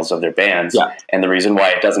channels of their bands, and the reason why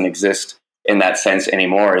it doesn't exist in that sense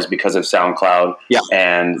anymore is because of SoundCloud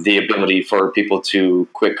and the ability for people to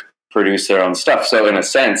quick produce their own stuff. So in a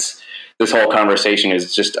sense, this whole conversation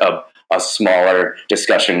is just a smaller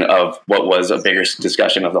discussion of what was a bigger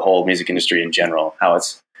discussion of the whole music industry in general. How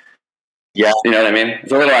it's, you know what I mean?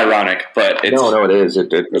 It's a little ironic, but it's it is.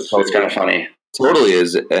 It's kind of funny. Totally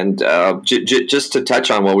is. And just to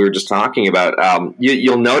touch on what we were just talking about,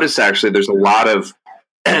 you'll notice actually there's a lot of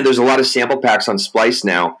sample packs on Splice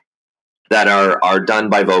now that are done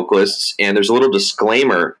by vocalists, and there's a little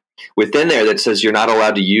disclaimer within there that says you're not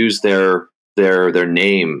allowed to use their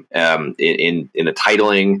name in the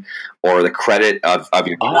titling or the credit of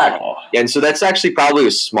your track. And so that's actually probably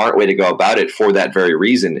a smart way to go about it for that very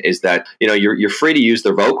reason, is that, you're free to use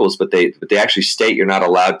their vocals, but they actually state you're not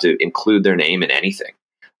allowed to include their name in anything.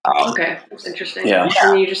 Okay, that's interesting. Yeah.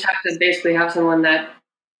 And you just have to basically have someone that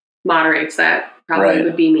moderates that. Probably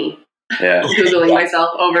would be me. Yeah. Googling myself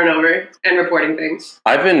over and over and reporting things.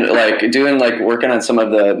 I've been working on some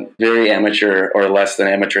of the very amateur or less than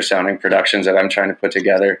amateur sounding productions that I'm trying to put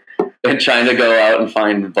together, and trying to go out and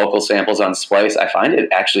find vocal samples on Splice. I find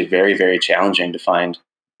it actually very, very challenging to find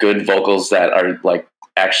good vocals that are like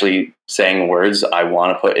actually saying words I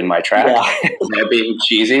want to put in my track, without being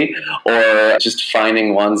cheesy, or just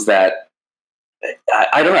finding ones that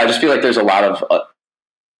I don't know. I just feel like there's a lot of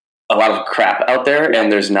a lot of crap out there,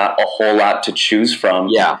 and there's not a whole lot to choose from.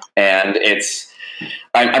 Yeah. And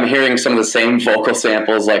I'm hearing some of the same vocal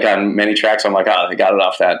samples like on many tracks. I'm like, oh, they got it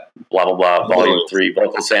off that blah blah blah volume 3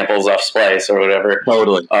 vocal samples off Splice or whatever.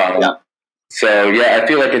 Totally. Yeah. So yeah, I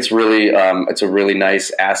feel like it's really it's a really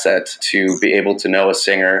nice asset to be able to know a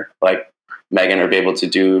singer like Megan, or be able to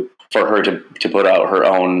do for her to put out her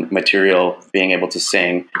own material, being able to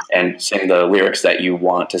sing the lyrics that you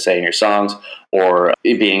want to say in your songs, or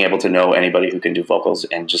being able to know anybody who can do vocals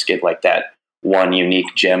and just get like that one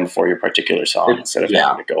unique gem for your particular song instead of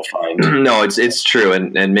having to go find. No, it's true.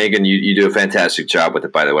 And Megan, you do a fantastic job with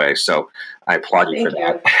it, by the way. So I applaud you for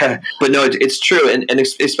that. But no, it's true. And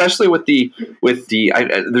especially with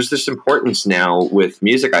there's this importance now with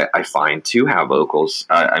music, I find, to have vocals.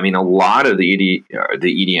 I mean, a lot of the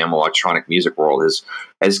EDM electronic music world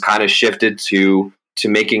has kind of shifted to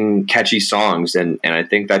making catchy songs. And I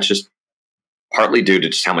think that's just partly due to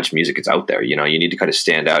just how much music is out there. You know, you need to kind of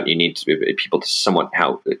stand out. You need people to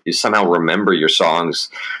somehow remember your songs.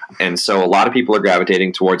 And so a lot of people are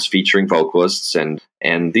gravitating towards featuring vocalists, and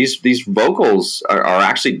these vocals are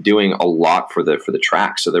actually doing a lot for the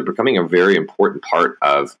track. So they're becoming a very important part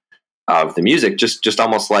of the music, just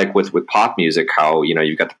almost like with pop music, how, you know,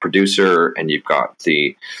 you've got the producer and you've got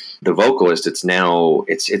the vocalist. It's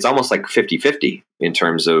almost like 50-50 in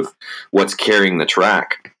terms of what's carrying the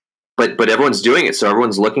track. But everyone's doing it, so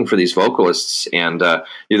everyone's looking for these vocalists, and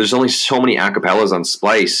there's only so many acapellas on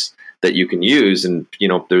Splice that you can use, and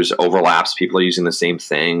there's overlaps. People are using the same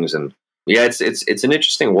things, and yeah, it's an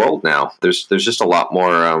interesting world now. There's just a lot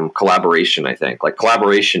more collaboration. I think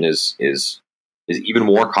collaboration is even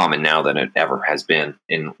more common now than it ever has been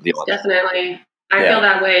in the Olympics. Definitely, I feel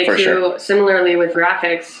that way too. Sure. Similarly with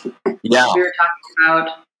graphics, yeah, we were talking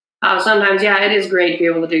about. Sometimes, it is great to be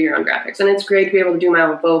able to do your own graphics, and it's great to be able to do my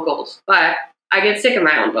own vocals, but I get sick of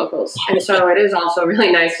my own vocals. And so it is also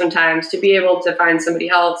really nice sometimes to be able to find somebody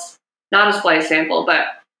else, not a Splice sample, but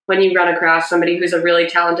when you run across somebody who's a really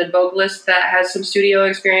talented vocalist that has some studio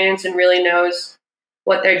experience and really knows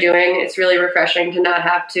what they're doing, it's really refreshing to not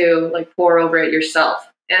have to pour over it yourself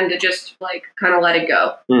and to just kind of let it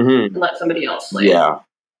go and let somebody else play. Yeah,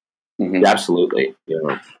 absolutely.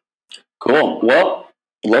 Yeah. Cool. Well,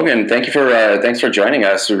 Logan, thanks for joining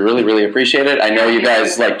us. We really, really appreciate it. I know you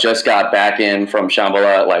guys just got back in from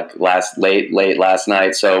Shambhala late last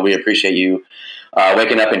night, so we appreciate you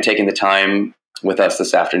waking up and taking the time with us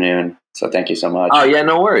this afternoon. So thank you so much. Oh yeah,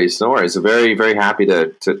 no worries. I'm very, very happy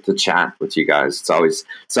to chat with you guys. It's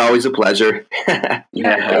always a pleasure. Thank you.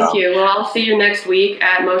 Well, I'll see you next week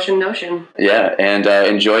at Motion Notion. Yeah, and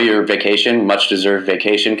enjoy your vacation, much deserved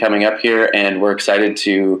vacation coming up here, and we're excited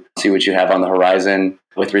to see what you have on the horizon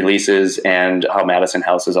with releases and how Madison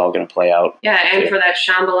House is all going to play out. Yeah, and for that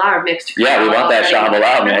Shambhala mix. Yeah, we want that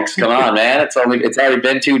Shambhala mix. Come on, man. It's already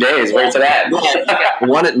been 2 days. Where's it at? I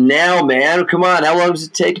want it now, man. Come on. How long does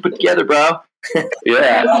it take to put together, bro?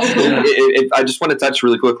 Yeah. I just want to touch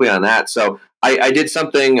really quickly on that. So I did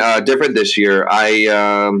something different this year.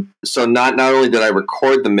 So not only did I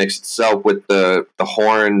record the mix itself with the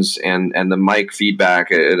horns and the mic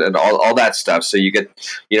feedback and all that stuff. So you get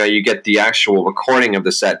the actual recording of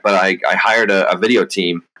the set, but I hired a video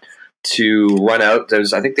team to run out.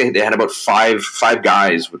 I think they had about five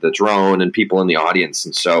guys with a drone and people in the audience,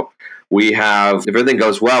 and so we have, if everything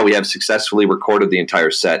goes well, we have successfully recorded the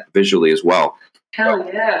entire set visually as well. Hell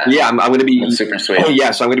yeah! Yeah, I'm going to be That's super sweet.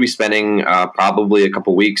 Yeah, so I'm going to be spending probably a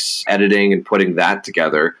couple weeks editing and putting that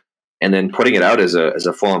together, and then putting it out as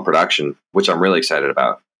a full-on production, which I'm really excited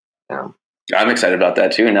about. I'm excited about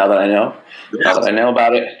that too. Now that I know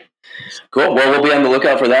about it. Cool. Well, we'll be on the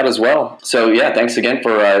lookout for that as well. So yeah, thanks again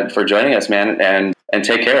for joining us, man, and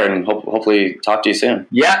take care, and hopefully talk to you soon.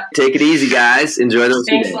 Yeah, take it easy, guys. Enjoy those.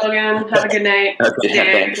 Thanks, Logan. Have a good night.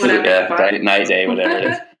 Thanks. Night, day, whatever it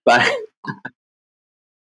is. Bye.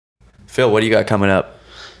 Phil, what do you got coming up?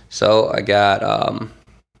 So I got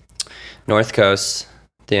North Coast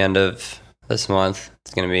at the end of this month.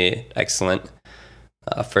 It's going to be excellent.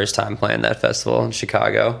 First time playing that festival in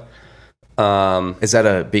Chicago. Is that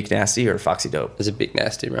a Beak Nasty or Foxy Dope? It's a Beak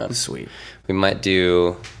Nasty run. Sweet. We might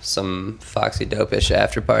do some Foxy Dope-ish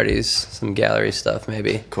after parties, some gallery stuff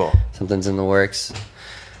maybe. Cool. Something's in the works,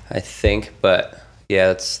 I think. But yeah,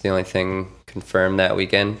 that's the only thing confirmed that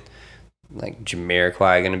weekend.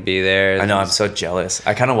 Jamiroquai going to be there. I know, I'm so jealous.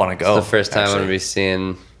 I kind of want to go. It's the first time I'm going to be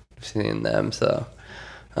seeing them. So,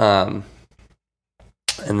 and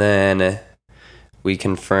then we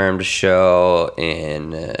confirmed a show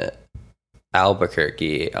in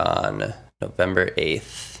Albuquerque on November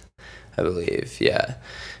 8th, I believe. Yeah,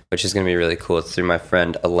 which is going to be really cool. It's through my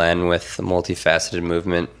friend Alen with Multifaceted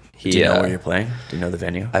Movement. He, Do you know where you're playing? Do you know the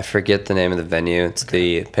venue? I forget the name of the venue. It's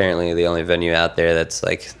apparently the only venue out there that's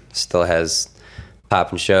like still has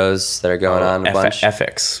popping shows that are going on a bunch.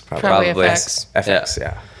 FX, Probably FX. FX,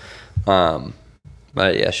 yeah.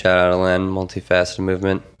 But yeah, shout out to Len, Multifaceted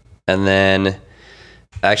Movement. And then,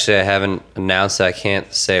 actually, I haven't announced, I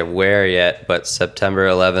can't say where yet, but September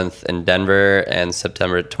 11th in Denver and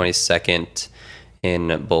September 22nd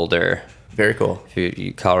in Boulder. Very cool. If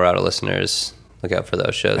you Colorado listeners, look out for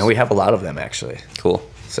those shows. And we have a lot of them, actually. Cool.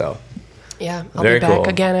 So, Yeah, I'll Very be back cool.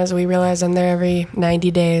 again as we realize I'm there every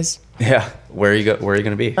 90 days. yeah. Where are you going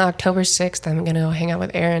to be? October 6th, I'm going to go hang out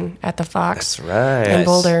with Aaron at the Fox That's right. in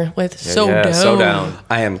Boulder with So Down. So Down.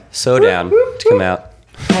 I am so down to come out.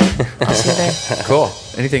 I'll see you there. Cool.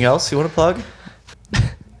 Anything else you want to plug?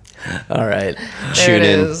 All right. Tune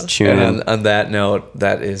in. is. Tune And in. on that note,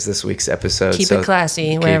 that is this week's episode. Keep it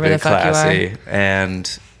classy wherever the fuck you are. And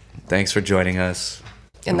thanks for joining us.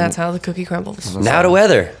 And that's how the cookie crumbles. Now to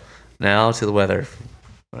weather. Now to the weather.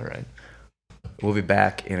 All right. We'll be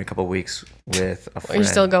back in a couple weeks with a Are friend. you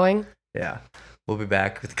still going? Yeah. We'll be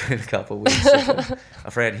back in a couple weeks with a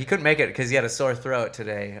friend. He couldn't make it because he had a sore throat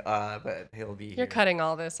today, but he'll be You're here. cutting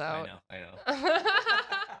all this out. I know.